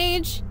 Fire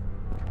Mage?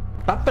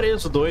 Tá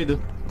preso, doido.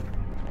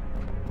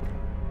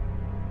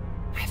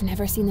 I've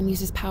never seen the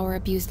Muse's power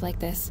abused like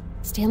this.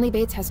 Stanley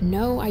Bates has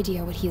no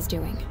idea what he is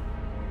doing.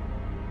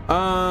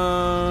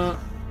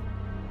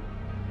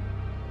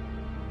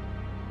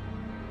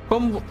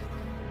 Como...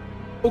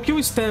 O que o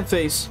Stan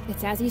fez?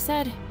 It's as he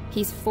said.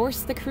 He's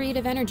forced the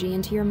creative energy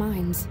into your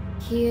minds.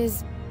 He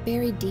is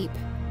very deep,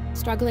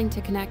 struggling to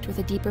connect with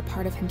a deeper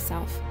part of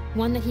himself,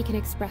 one that he can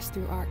express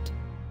through art.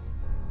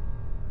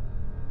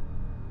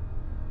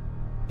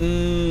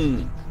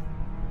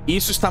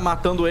 Isso está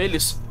matando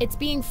eles? It's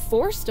being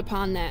forced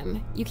upon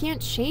them. You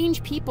can't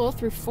change people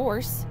through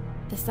force.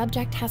 The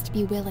subject has to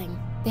be willing.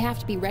 They have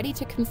to be ready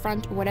to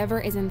confront whatever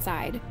is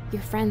inside.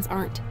 Your friends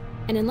aren't.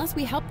 And unless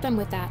we help them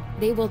with that,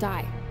 they will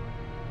die.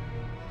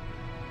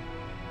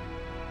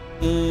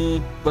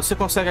 Você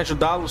consegue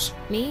ajudá-los?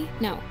 Me?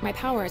 No, my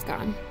power is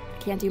gone.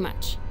 Can't do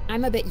much.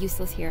 I'm a bit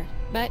useless here.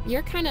 But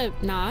you're kind of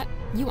not.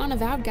 You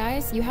Unavowed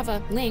guys, you have a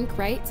link,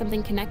 right?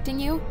 Something connecting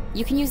you?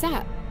 You can use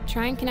that.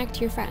 Try and connect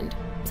to your friend.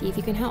 See if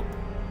you can help.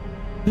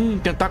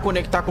 Tentar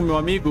conectar com meu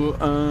amigo?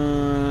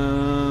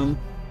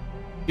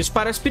 Isso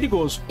parece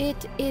perigoso.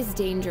 It is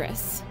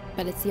dangerous.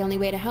 but it's the only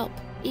way to help.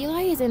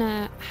 Eli is in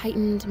a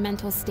heightened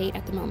mental state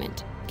at the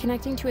moment.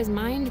 Connecting to his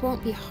mind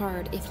won't be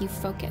hard if you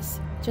focus.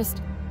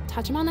 Just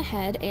touch him on the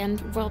head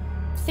and, well,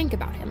 think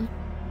about him.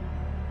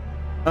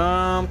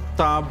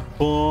 Tá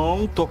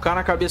bom. Tocar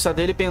na cabeça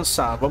dele e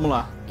pensar. Vamos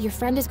lá. Your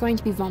friend is going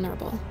to be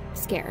vulnerable,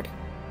 scared,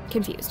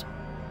 confused.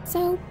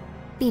 So,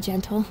 be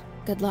gentle.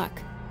 Good luck.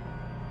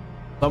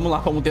 Vamos lá,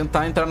 vamos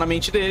tentar entrar na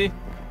mente dele.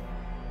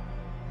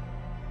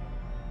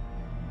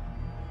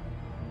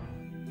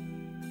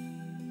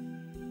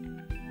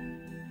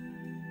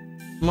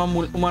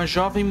 Uma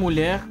jovem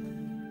mulher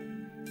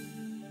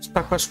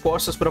está com as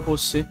costas para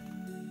você.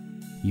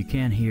 You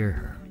can't hear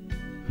her.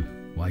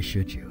 Why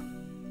should you?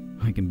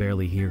 I can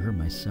barely hear her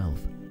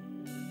myself.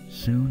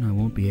 Soon I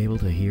won't be able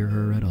to hear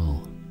her at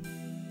all.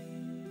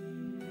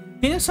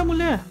 Quem é essa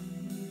mulher?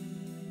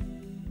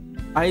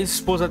 A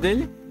ex-esposa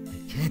dele?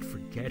 I can't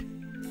forget.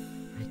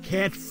 I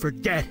can't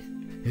forget.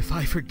 If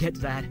I forget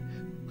that,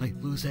 I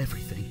lose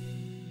everything.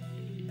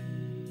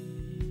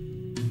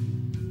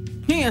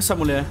 Quem é essa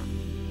mulher?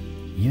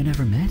 You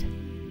never met?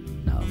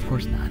 No, of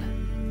course not.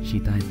 She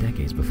died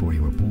decades before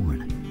you were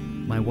born.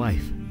 My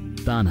wife,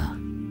 Donna.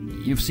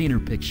 You've seen her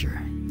picture.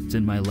 It's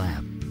in my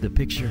lab. The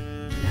picture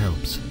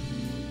helps,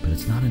 but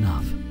it's not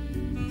enough.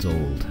 It's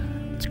old.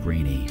 It's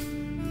grainy.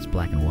 It's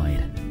black and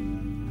white.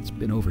 It's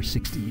been over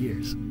 60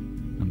 years.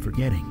 I'm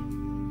forgetting.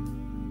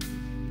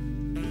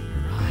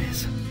 Her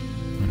eyes.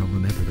 I don't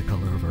remember the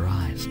color of her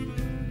eyes.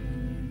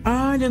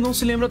 Ah, ele não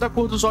se lembra da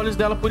cor dos olhos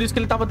dela, por isso que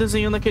ele tava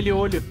desenhando aquele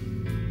olho.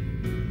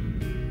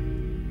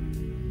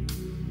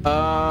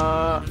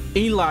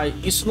 Eli,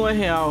 isso não é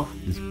real.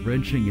 This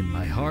wrenching in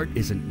my heart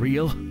isn't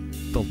real.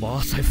 The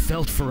loss I've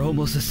felt for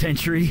almost a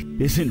century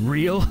isn't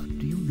real.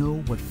 Do you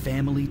know what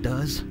family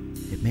does?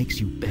 It makes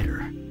you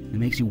better. It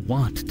makes you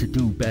want to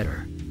do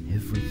better.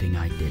 Everything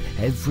I did,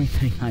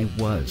 everything I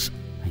was,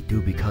 I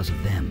do because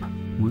of them.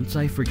 Once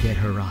I forget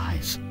her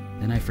eyes,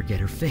 then I forget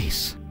her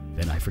face.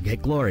 Then I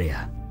forget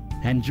Gloria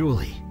and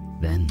Julie.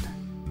 Then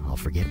I'll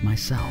forget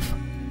myself.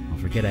 I'll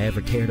forget I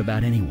ever cared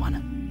about anyone.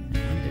 And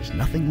when there's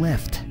nothing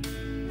left,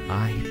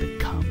 I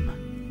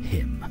become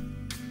him.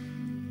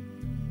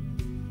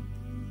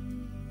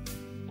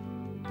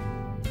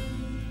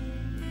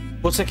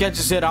 Você quer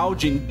dizer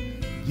Alden?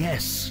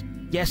 Yes.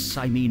 Yes,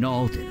 I mean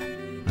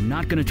Alden. I'm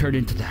not gonna turn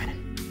into that.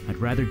 I'd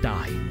rather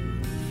die.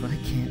 If I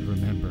can't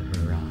remember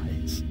her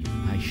eyes,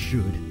 I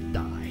should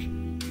die.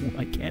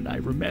 Why can't I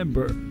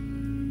remember?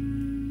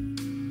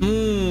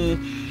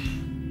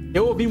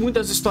 Eu ouvi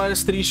muitas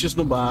histórias tristes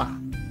no bar,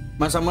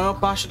 mas a maior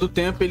parte do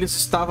tempo eles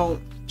estavam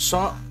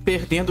só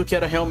perdendo o que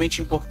era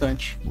realmente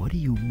importante. What do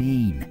you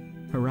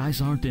mean? Her eyes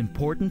aren't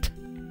important?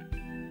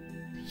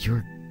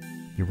 You're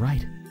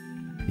right.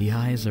 The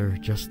eyes are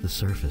just the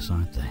surface,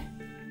 aren't they?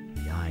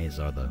 The eyes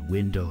are the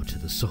window to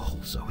the soul,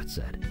 so it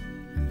said.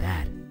 And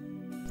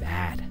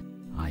that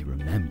I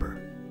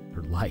remember.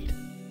 Her light.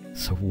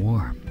 So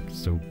warm,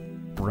 so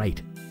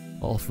bright.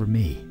 All for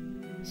me.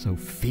 So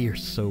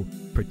fierce, so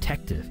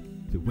protective.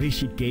 The way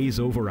she'd gaze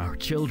over our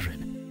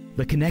children.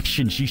 The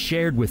connection she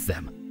shared with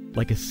them.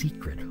 Like a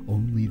secret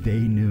only they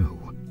knew.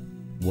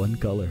 One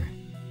color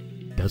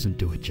doesn't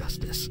do it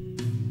justice.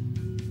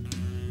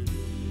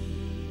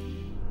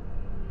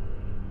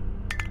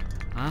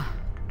 Huh?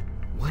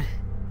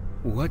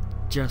 What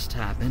just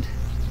happened?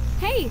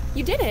 Hey,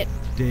 you did it!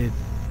 Did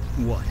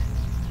what?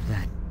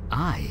 That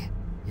eye.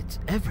 It's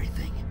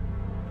everything.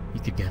 You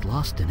could get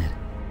lost in it.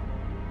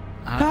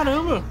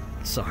 Caramba!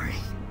 Sorry.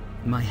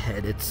 My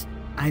head,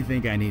 I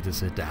think I need to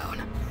sit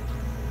down.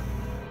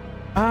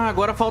 Ah,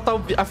 agora falta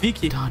a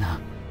Vicky.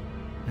 Donna.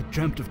 I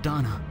dreamt of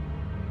Donna.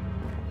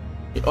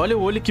 Olha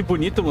o olho que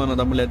bonito, mano,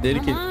 da mulher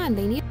dele.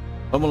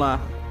 Vamos lá.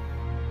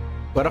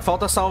 Agora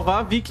falta salvar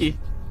a Vicky.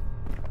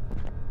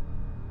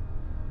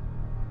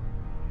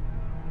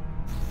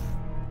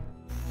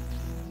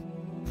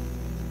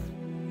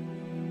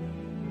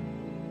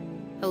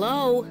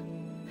 Hello?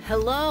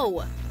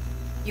 Hello?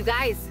 You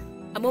guys,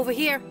 I'm over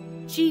here.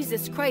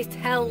 Jesus Christ,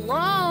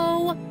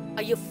 hello?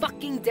 Are you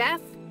fucking deaf?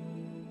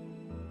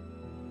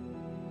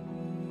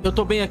 Eu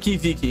tô bem aqui,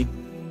 Vicky.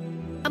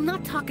 I'm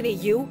not talking to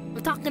you.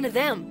 I'm talking to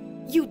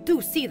them. You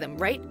do see them,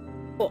 right?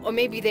 Or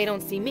maybe they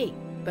don't see me,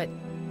 but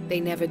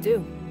they never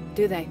do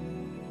they?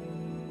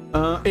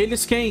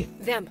 Eles quem?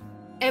 Them.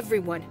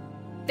 Everyone.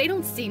 They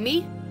don't see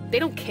me. They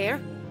don't care.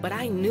 But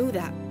I knew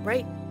that,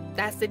 right?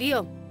 That's the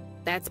deal.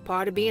 That's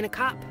part of being a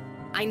cop.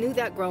 I knew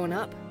that growing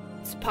up.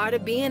 It's part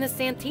of being a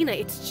Santina.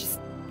 It's just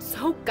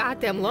so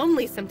goddamn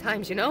lonely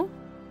sometimes, you know?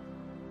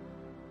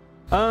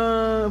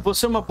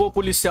 Você é uma boa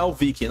policial,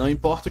 Vicky. Não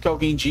importa o que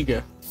alguém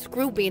diga.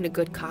 Screw being a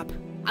good cop.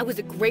 I was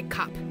a great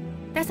cop.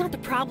 That's not the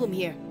problem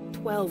here.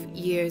 12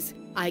 years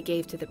I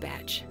gave to the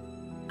badge.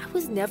 I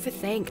was never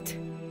thanked.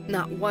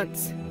 Not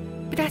once.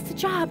 But that's the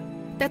job.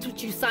 That's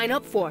what you sign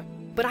up for.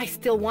 But I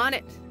still want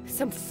it.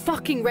 Some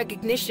fucking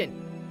recognition.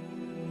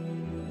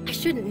 I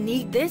shouldn't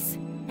need this.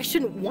 I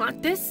shouldn't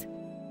want this.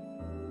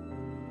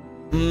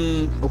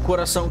 O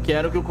coração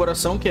quer o que o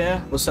coração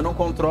quer. Você não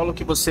controla o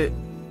que você...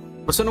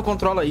 Você não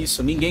controla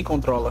isso. Ninguém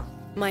controla.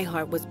 My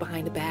heart was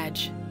behind a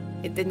badge.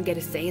 It didn't get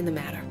a say in the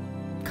matter.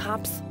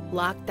 Cops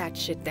locked that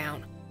shit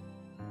down.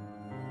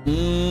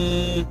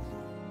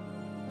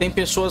 Tem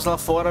pessoas lá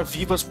fora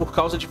vivas por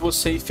causa de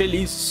você e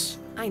felizes.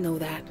 I know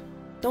that.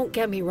 Don't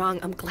get me wrong,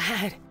 I'm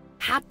glad.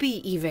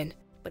 Happy even.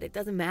 But it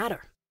doesn't matter.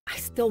 I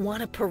still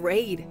want a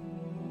parade.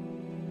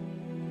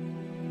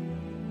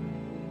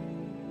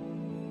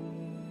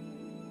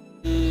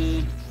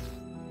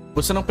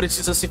 Você não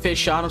precisa se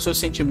fechar nos seus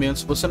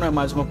sentimentos. Você não é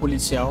mais uma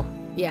policial.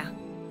 Yeah,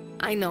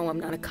 I know I'm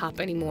not a cop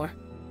anymore.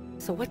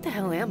 So what the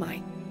hell am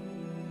I?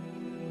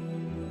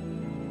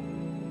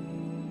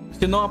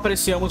 Se não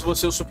apreciamos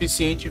você o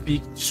suficiente,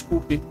 Vic,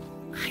 desculpe.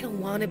 I don't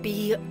want to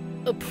be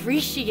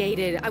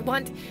appreciated. I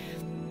want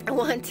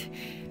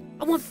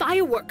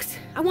fireworks.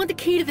 I want the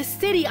key to the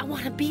city. I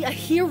want to be a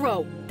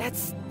hero.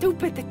 That's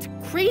stupid. That's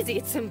crazy.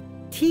 It's some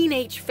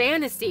teenage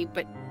fantasy,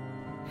 but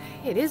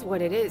it is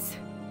what it is.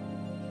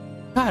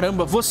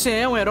 Caramba,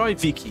 você é um herói,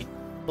 Vicky.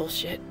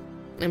 Bullshit.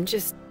 I'm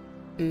just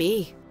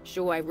me.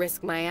 Sure, I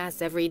risk my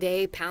ass every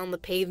day, pound the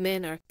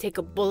pavement, or take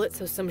a bullet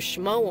so some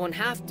schmo won't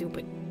have to,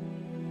 but...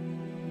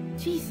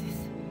 Jesus.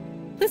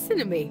 Listen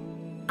to me.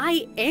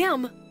 I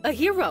am a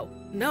hero.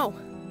 No,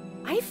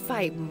 I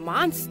fight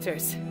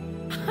monsters.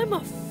 I'm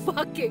a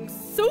fucking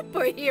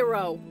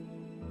superhero.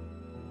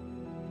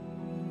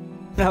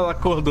 Ela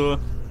acordou.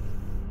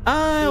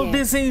 Ah, yeah. O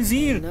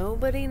desenhozinho.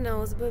 Nobody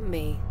knows but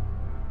me.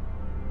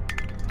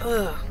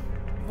 Ugh,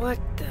 what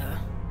the...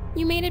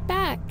 You made it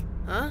back.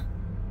 Huh?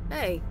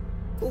 Hey,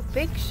 cool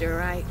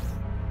picture,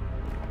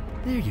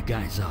 There you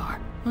guys are.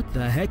 What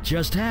the heck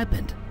just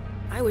happened?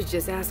 I was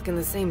just asking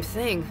the same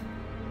thing.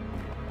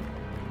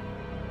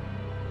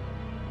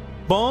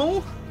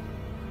 Bom...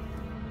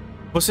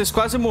 Vocês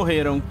quase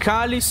morreram.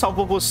 Kali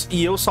salvou você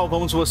e eu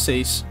salvamos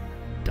vocês.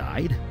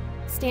 Died?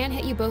 Stan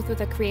hit you both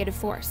with a creative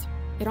force.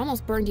 It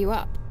almost burned you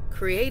up.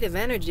 Creative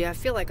energy, I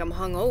feel like I'm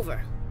hungover.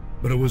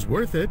 But it was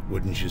worth it,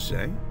 wouldn't you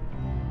say?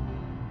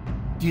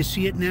 Do you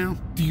see it now?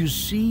 Do you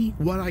see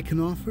what I can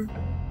offer?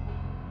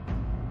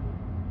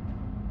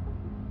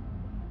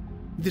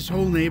 This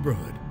whole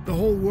neighborhood, the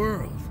whole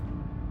world.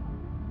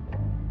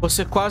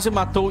 Você quase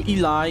matou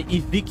Eli e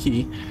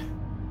Vicky.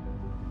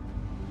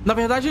 Na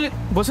verdade,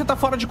 você tá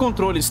fora de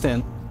controle,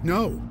 Stan.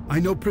 No, I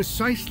know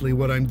precisely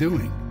what I'm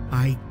doing.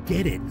 I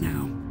get it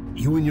now.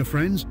 You and your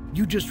friends,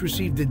 you just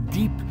received a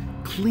deep,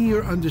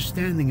 clear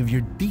understanding of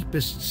your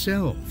deepest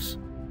selves.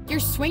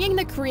 You're swinging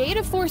the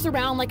creative force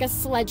around like a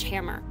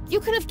sledgehammer. You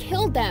could have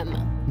killed them.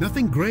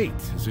 Nothing great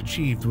is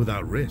achieved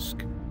without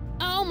risk.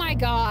 Oh my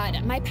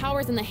god, my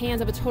power's in the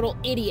hands of a total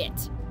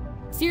idiot.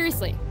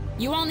 Seriously,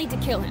 you all need to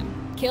kill him.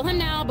 Kill him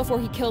now before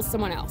he kills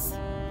someone else.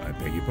 I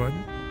beg your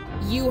pardon?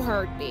 You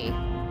heard me.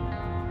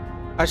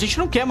 A gente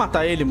não quer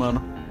matar ele,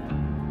 mano.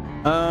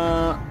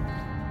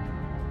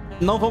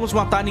 Não vamos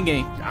matar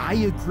ninguém.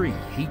 I agree.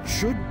 He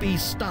should be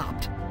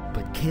stopped.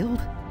 But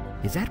killed?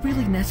 Is that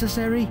really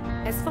necessary?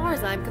 As far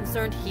as I'm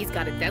concerned, he's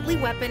got a deadly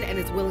weapon and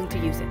is willing to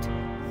use it.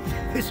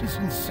 This is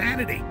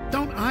insanity.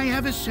 Don't I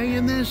have a say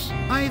in this?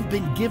 I've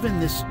been given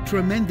this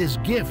tremendous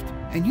gift,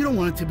 and you don't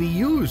want it to be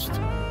used.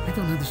 I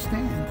don't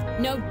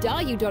understand. No, duh,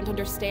 you don't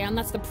understand.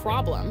 That's the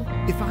problem.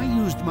 If I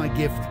used my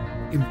gift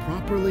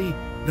improperly,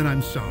 then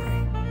I'm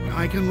sorry.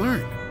 I can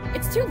learn.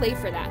 It's too late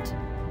for that.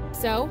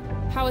 So,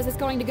 how is this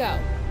going to go?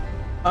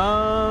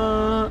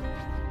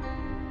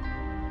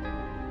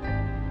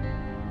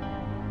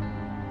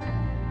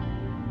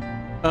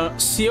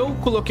 Se eu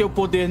coloquei o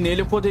poder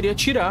nele, eu poderia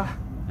tirar.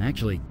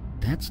 Actually,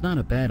 that's not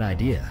a bad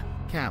idea.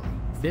 Callie,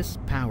 this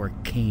power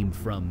came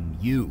from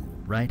you,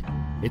 right?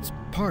 It's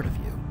part of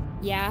you.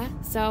 Yeah,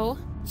 so?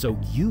 So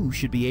you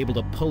should be able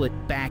to pull it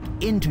back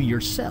into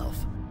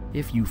yourself,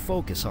 if you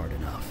focus hard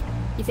enough.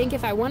 You think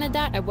if I wanted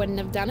that, I wouldn't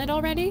have done it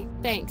already?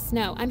 Thanks,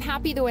 no, I'm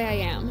happy the way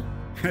I am.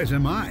 As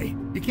am I.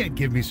 You can't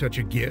give me such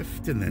a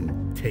gift and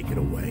then take it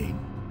away.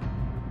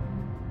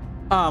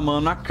 Ah,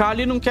 mano, a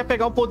Kali não quer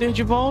pegar o poder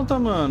de volta,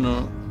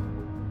 mano.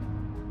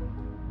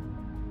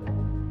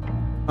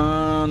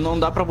 Não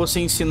dá pra você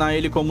ensinar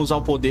ele como usar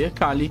o poder,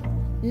 Kali?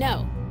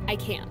 No, I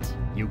can't.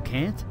 You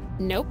can't?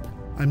 Nope.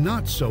 I'm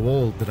not so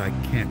old that I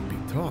can't be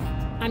taught.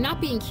 I'm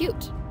not being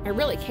cute. I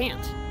really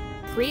can't.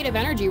 Creative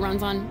energy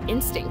runs on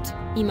instinct,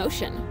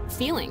 emotion,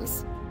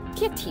 feelings.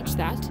 Can't teach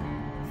that.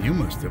 You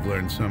must have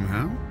learned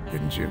somehow,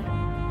 didn't you?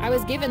 I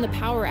was given the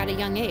power at a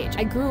young age.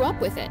 I grew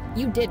up with it.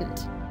 You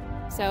didn't.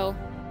 So,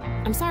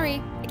 I'm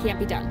sorry, it can't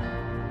be done.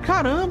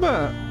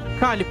 Caramba!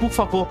 Kali, por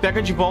favor,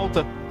 pega de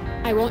volta.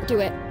 I won't do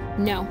it.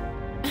 No.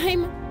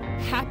 I'm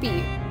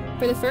happy.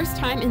 For the first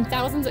time in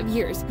thousands of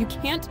years, you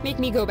can't make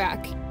me go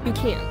back. You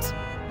can't.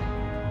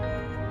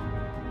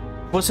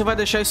 Você vai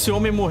deixar esse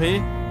homem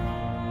morrer?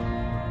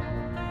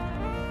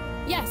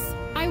 Yes,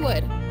 I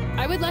would.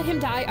 I would let him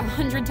die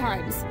 100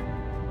 times.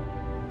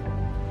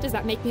 Does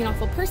that make me an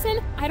awful person?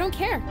 I don't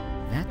care.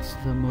 That's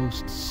the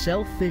most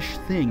selfish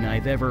thing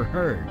I've ever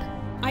heard.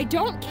 I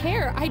don't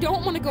care. I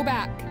don't want to go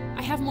back.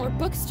 I have more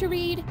books to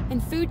read,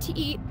 and food to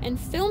eat, and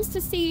films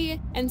to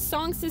see, and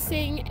songs to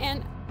sing,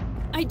 and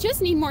I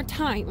just need more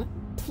time.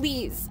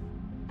 Please.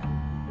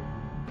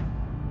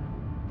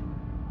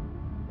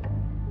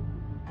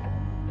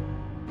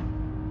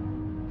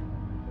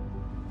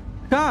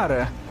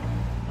 Cara,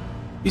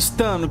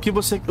 Stan, o que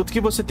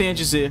você tem a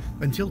dizer?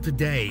 Until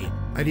today,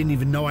 I didn't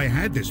even know I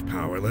had this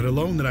power, let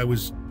alone that I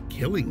was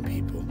killing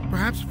people.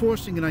 Perhaps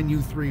forcing it on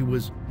you three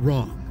was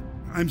wrong.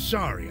 I'm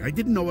sorry. I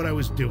didn't know what I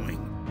was doing.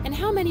 And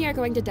how many are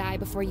going to die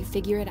before you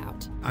figure it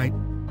out? I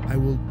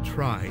will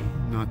try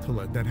not to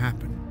let that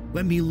happen.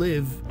 Let me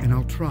live, and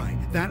I'll try.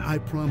 That I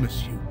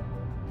promise you.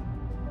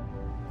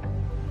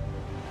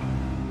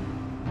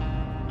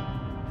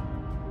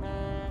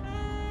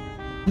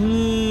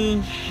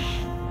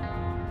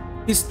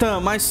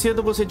 Stan, mais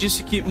cedo você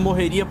disse que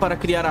morreria para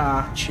criar a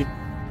arte.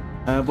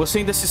 Você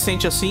ainda se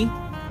sente assim?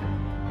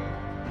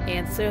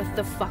 Answer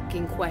the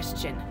fucking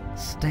question.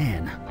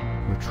 Stan,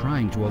 we're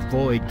trying to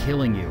avoid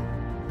killing you.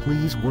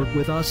 Please work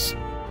with us.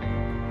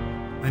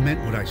 I meant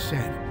what I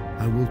said.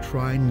 I will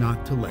try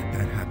not to let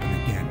that happen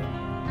again.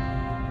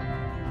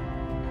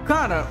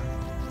 Cara,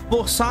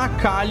 forçar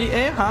a Kali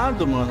é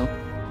errado, mano.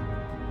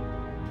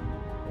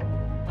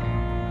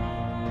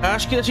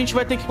 Acho que a gente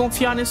vai ter que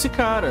confiar nesse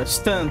cara,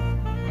 Stan.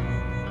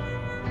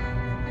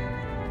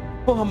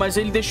 Porra, mas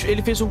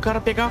ele fez um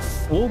cara pegar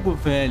fogo,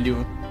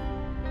 velho.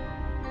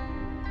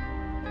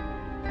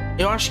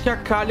 Eu acho que a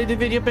Kali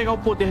deveria pegar o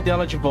poder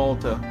dela de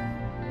volta.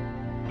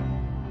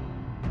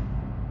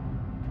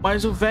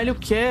 Mas o velho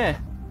quer.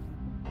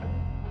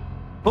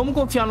 Vamos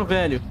confiar no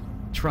velho.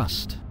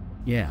 Trust.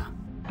 Yeah,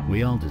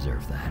 we all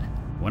deserve that.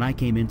 When I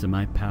came into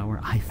my power,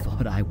 I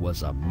thought I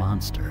was a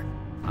monster.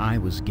 I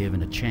was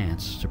given a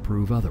chance to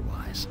prove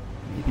otherwise.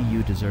 Maybe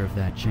you deserve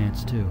that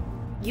chance too.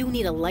 You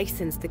need a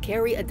license to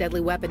carry a deadly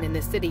weapon in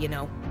this city, you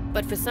know.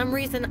 But for some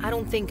reason, I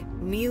don't think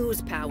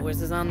Muse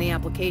powers is on the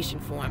application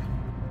form.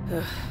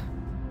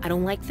 I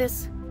don't like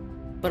this,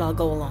 but I'll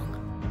go along.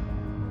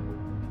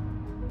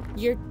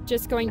 You're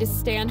just going to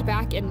stand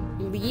back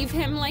and leave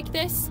him like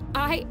this?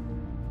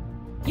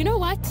 You know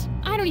what?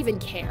 I don't even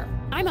care.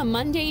 I'm a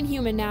mundane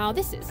human now.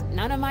 This is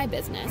none of my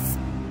business.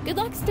 Good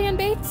luck, Stan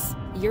Bates.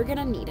 You're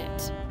gonna need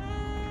it.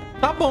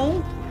 Tá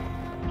bom.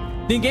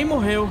 Ninguém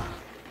morreu.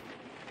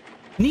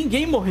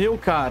 Ninguém morreu,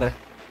 cara.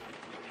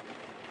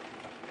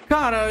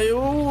 Cara,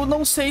 eu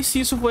não sei se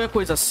isso foi a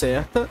coisa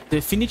certa,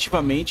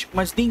 definitivamente,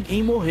 mas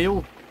ninguém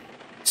morreu.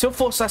 Se eu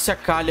forçasse a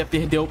Kali a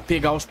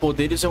pegar os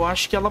poderes, eu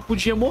acho que ela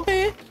podia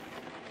morrer.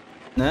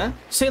 Né?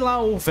 Sei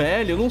lá, o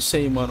velho, não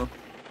sei, mano.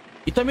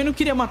 E também não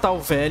queria matar o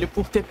velho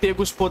por ter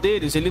pego os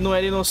poderes. Ele não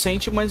era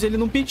inocente, mas ele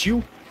não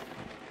pediu.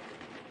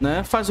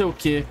 Né? Fazer o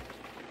quê?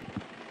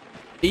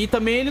 E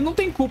também ele não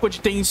tem culpa de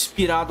ter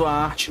inspirado a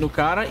arte no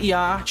cara. E a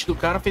arte do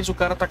cara fez o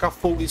cara tacar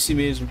fogo em si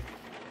mesmo.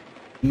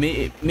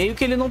 Meio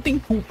que ele não tem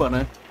culpa,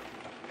 né?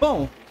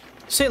 Bom,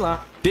 sei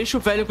lá. Deixa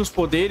o velho com os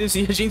poderes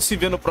e a gente se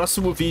vê no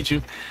próximo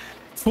vídeo.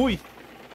 Fui!